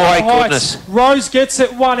 Avondale my Heights. goodness. Rose gets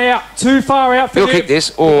it one out. Too far out for He'll him. kick this.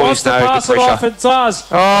 He Oh, wants there's to no pass good it off pressure. and does.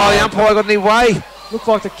 Oh, the umpire got in the way. Looked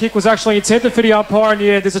like the kick was actually intended for the umpire in the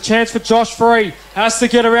end. There's a chance for Josh Free. Has to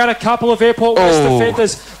get around a couple of Airport West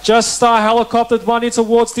defenders. Just helicoptered one in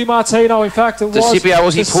towards DiMartino. In fact, it was DeCipio,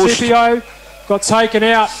 was he pushed? DeCipio got taken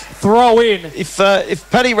out. Throw in. If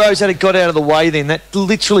Paddy Rose had got out of the way then, that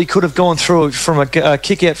literally could have gone through from a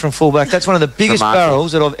kick out from fullback. That's one of the biggest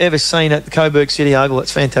barrels that I've ever seen at the Coburg City Oval.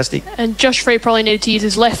 It's fantastic. And Josh Free probably needed to use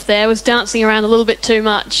his left there. Was dancing around a little bit too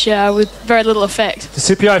much with very little effect.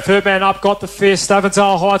 DeCipio, third man up, got the fist.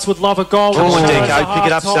 Avondale Heights would love a goal. Come on, Deco, pick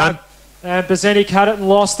it up, son. And Bazenik had it and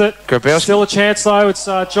lost it. Grabowski. Still a chance, though. It's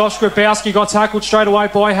Josh Grabowski got tackled straight away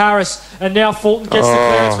by Harris. And now Fulton gets the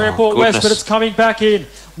clearance for Airport West, but it's coming back in.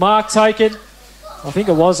 Mark taken. I think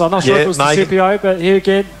it was. I'm not sure if it was DeCipio, but here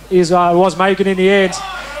again it was Megan in the end.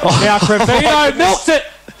 Now Crevino milked it,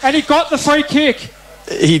 and he got the free kick.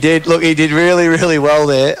 He did. Look, he did really, really well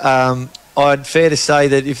there. I'd fair to say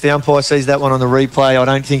that if the umpire sees that one on the replay, I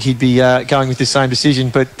don't think he'd be going with the same decision.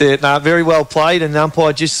 But very well played, and the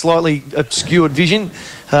umpire just slightly obscured vision.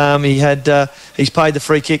 He's paid the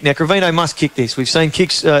free kick. Now, Crevino must kick this. We've seen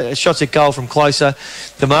kicks, shots at goal from closer.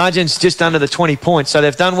 The margin's just under the 20 points, so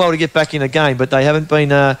they've done well to get back in the game, but they haven't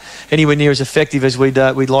been anywhere near as effective as we'd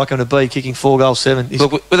like them to be, kicking 4 goals, 7.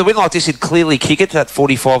 Look, with a win like this, he'd clearly kick it at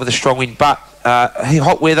 45 with a strong win, but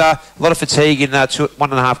hot weather, a lot of fatigue in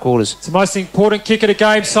 1.5 quarters. It's the most important kick of the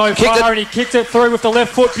game so far, and he kicked it through with the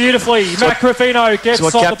left foot beautifully. Matt Crevino gets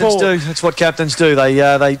on the ball. That's what captains do.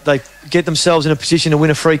 They get themselves in a position to win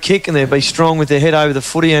a free kick, and they'll be strong with their head over the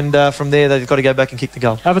footy, and from there they've got to go back and kick the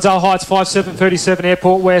goal. Avondale Heights 5-7-37,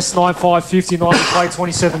 Airport West 9-5-59. We play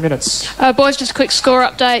 27 minutes. Boys, just a quick score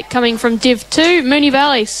update coming from Div 2. Moonee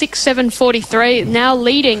Valley 6-7-43, now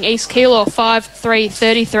leading East Keilor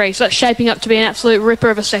 5-3-33. So that's shaping up to be an absolute ripper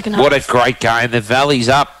of a second half. What a great game. The Valley's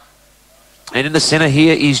up. And in the centre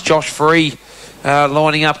here is Josh Free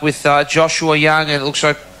lining up with Joshua Young, and it looks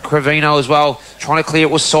like Crevino as well. Trying to clear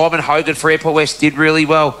it was Simon Hogan for Airport West. Did really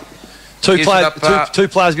well. Two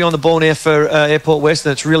players behind the ball now for Airport West,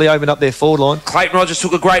 and it's really opened up their forward line. Clayton Rogers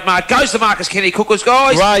took a great mark. Goes to Marcus Kenny. Cook was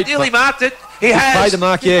nearly marked it. He has. Played the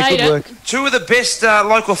mark, yeah, good work. Two of the best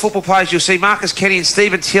local football players you'll see, Marcus Kenny and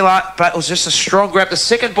Stephen Tiller, but it was just a strong grab. The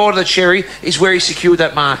second bite of the cherry is where he secured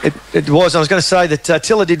that mark. It was. I was going to say that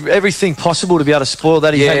Tiller did everything possible to be able to spoil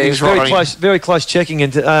that. He was very close checking,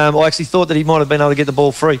 and I actually thought that he might have been able to get the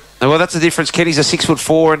ball free. Well, that's the difference. Kenny's a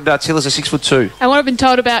 6'4" and Tiller's a 6'2". And what I've been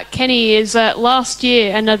told about Kenny is that last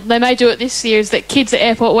year, and they may do it this year, is that kids at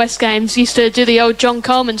Airport West games used to do the old John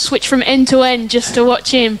Coleman switch from end to end just to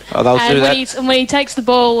watch him. Oh, they'll do that. And when he takes the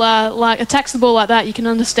ball, attacks the ball like that, you can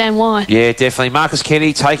understand why. Yeah, definitely. Marcus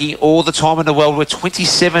Kenny taking all the time in the world. We're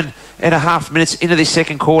 27.5 minutes into this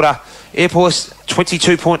second quarter. Airport's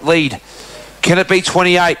 22-point lead. Can it be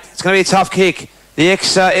 28? It's going to be a tough kick. The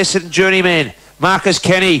ex-Essendon journeyman, Marcus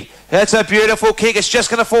Kenny. That's a beautiful kick. It's just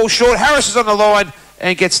going to fall short. Harris is on the line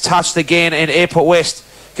and gets touched again. And Airport West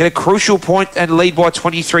get a crucial point and lead by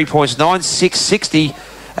 23 points. 9-6-60.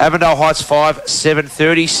 Avondale Heights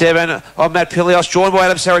 5-7-37. I'm Matt Pilios, joined by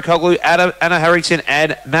Adam Sarikoglu, Anna Harrington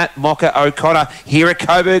and Matt Mocker O'Connor here at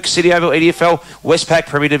Coburg City Oval EDFL Westpac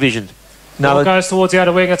Premier Division. Ball goes towards the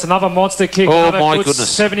outer wing. It's another monster kick. Oh, my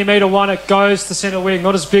goodness. 70-metre one. It goes to centre wing.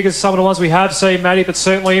 Not as big as some of the ones we have seen, Matty, but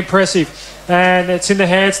certainly impressive. And it's in the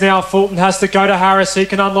hands now. Fulton has to go to Harris. He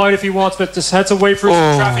can unload if he wants, but just had to weave through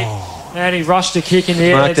some traffic. And he rushed a kick in the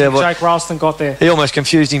air. Jake Ralston got there. He almost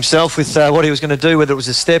confused himself with what he was going to do, whether it was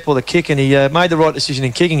a step or the kick, and he made the right decision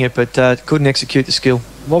in kicking it, but couldn't execute the skill.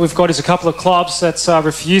 What we've got is a couple of clubs that's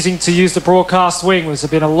refusing to use the broadcast wing. There's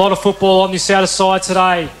been a lot of football on this outer side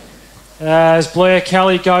today. As Blair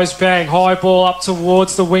Kelly goes bang, high ball up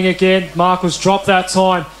towards the wing again. Mark was dropped that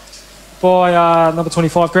time by number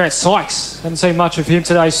 25, Grant Sykes. Haven't seen much of him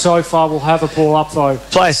today so far. We'll have a ball up though.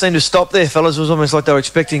 Players seemed to stop there, fellas. It was almost like they were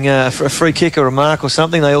expecting a free kick or a mark or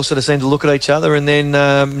something. They all sort of seemed to look at each other, and then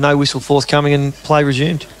no whistle forthcoming and play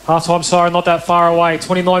resumed. Half-time siren not that far away.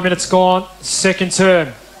 29 minutes gone. Second term.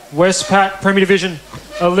 Westpac Premier Division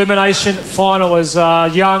elimination final as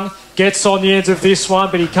Young gets on the ends of this one,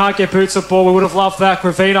 but he can't get boots of ball. We would have loved that.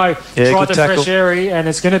 Crevino tried to fresh area, and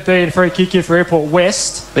it's going to be a free kick here for Airport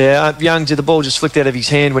West. Yeah, Young did the ball just flicked out of his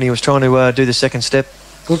hand when he was trying to do the second step.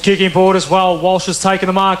 Good kicking board as well. Walsh has taken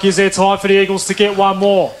the mark. Is there time for the Eagles to get one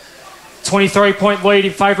more? 23-point lead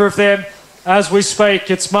in favour of them. as we speak.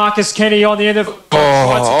 It's Marcus Kenny on the end of...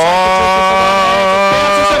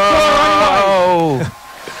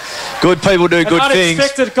 Good people do good things.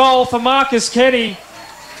 Unexpected goal for Marcus Kenny.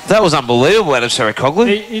 That was unbelievable out of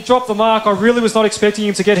Saracoglu. He dropped the mark. I really was not expecting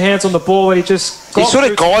him to get hands on the ball, and he just... He sort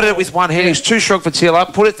of guided it with one hand. He was too strong for Taylor.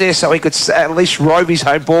 Put it there so he could at least robe his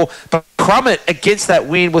home ball. But crumb it against that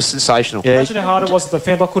wind was sensational. Yeah. Imagine how hard it was to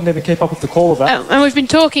defend. I couldn't even keep up with the call of that. And we've been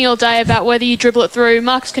talking all day about whether you dribble it through.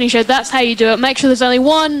 Marcus Kenny showed that's how you do it. Make sure there's only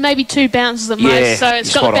one, maybe two bounces at most. So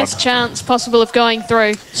it's got the best chance possible of going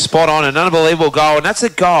through. Spot on. An unbelievable goal. And that's a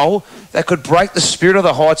goal that could break the spirit of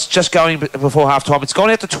the Heights just going before half-time. It's gone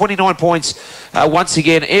out to 29 points once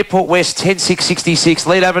again. Airport West 10-6-66.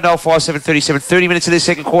 Lead Avondale 5-7-37. 30 minutes in the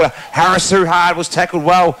second quarter. Harris threw hard. Was tackled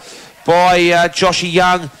well by Joshy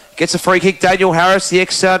Young. Gets a free kick. Daniel Harris, the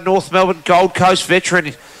ex-North Melbourne Gold Coast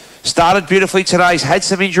veteran. Started beautifully today. He's had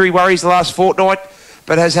some injury worries the last fortnight,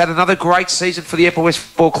 but has had another great season for the Airport West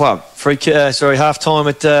Football Club. Half-time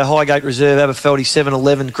at Highgate Reserve, Aberfeldy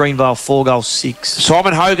 7-11, Greenvale 4 goals 6.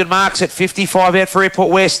 Simon Hogan marks at 55 out for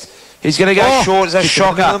Airport West. He's going to go short as a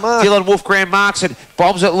shocker. Dylan Wolfgram marks it,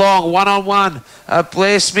 bombs it long, one-on-one.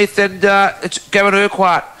 Blair Smith and it's Gavin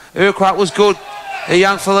Urquhart. Urquhart was good. The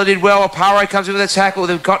young fella did well. Aparo comes in with a tackle.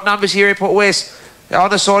 They've got numbers here, Airport West.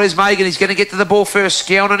 On the side is Megan. He's going to get to the ball first.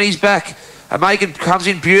 Scown on his back. Megan comes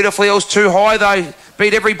in beautifully. It was too high, though.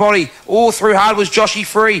 Beat everybody. All through hard was Joshy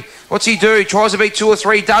Free. What's he do? He tries to beat 2 or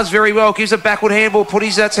 3. Does very well. Gives a backward handball. Put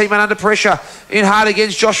his team under pressure. In hard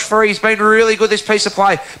against Josh Free. He's been really good this piece of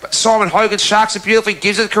play. But Simon Hogan sharks it beautifully.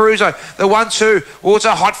 Gives it to Caruso. The 1-2. Oh, it's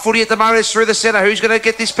a hot footy at the moment. It's through the centre. Who's going to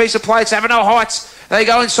get this piece of play? It's Avondale Heights. They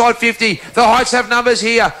go inside 50. The Heights have numbers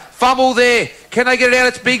here. Fumble there. Can they get it out?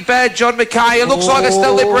 It's big bad John McKay. It looks like it's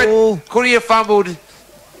deliberate. Could he have fumbled?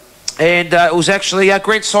 And it was actually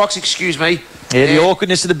Grant Sykes, excuse me. Yeah, the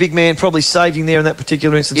awkwardness of the big man probably saved him there in that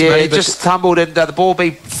particular instance. Yeah, it just tumbled and the ball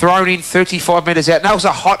be thrown in 35 metres out. And that was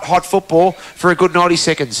a hot football for a good 90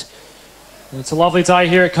 seconds. It's a lovely day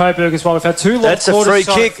here at Coburg as well. We've had 2 long quarters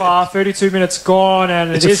so far, 32 minutes gone,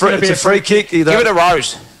 and it's going to be a free kick. Give it a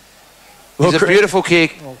Rose. It's a beautiful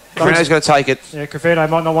kick. Crevino's going to take it. Yeah, Crevino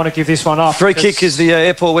might not want to give this one up. Free kick as the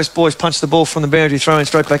Airport West boys punch the ball from the boundary, throwing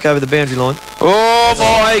straight back over the boundary line. Oh,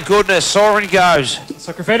 my goodness. Siren goes.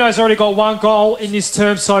 So Crevino's already got 1 goal in this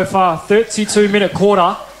term so far. 32-minute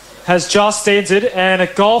quarter has just ended, and a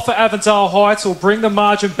goal for Avondale Heights will bring the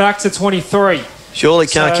margin back to 23. Surely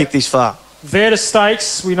can't kick this far. There to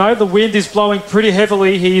stakes. We know the wind is blowing pretty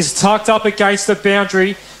heavily. He's tucked up against the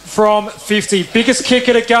boundary from 50. Biggest kick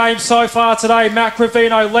of the game so far today. Matt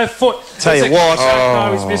Crevino, left foot. Tell you what.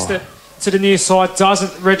 No, he's missed it to the near side.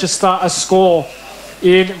 Doesn't register a score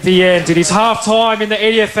in the end. It is half-time in the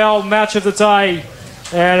EDFL match of the day.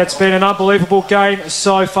 And it's been an unbelievable game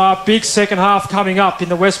so far. Big second half coming up in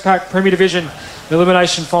the Westpac Premier Division.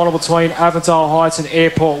 Elimination final between Avondale Heights and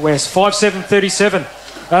Airport West. 5-7-37.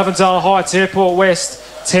 Avondale Heights, Airport West,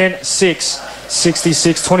 10-6,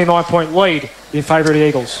 66, 29-point lead in favour of the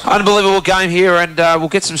Eagles. Unbelievable game here, and we'll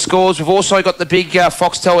get some scores. We've also got the big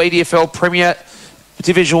Foxtel EDFL Premier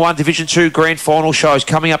Division 1, Division 2 Grand Final shows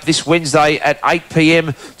coming up this Wednesday at 8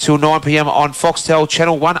 p.m. till 9 p.m. on Foxtel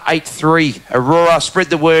Channel 183. Aurora, spread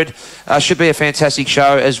the word. Should be a fantastic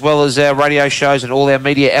show, as well as our radio shows and all our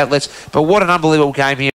media outlets. But what an unbelievable game here.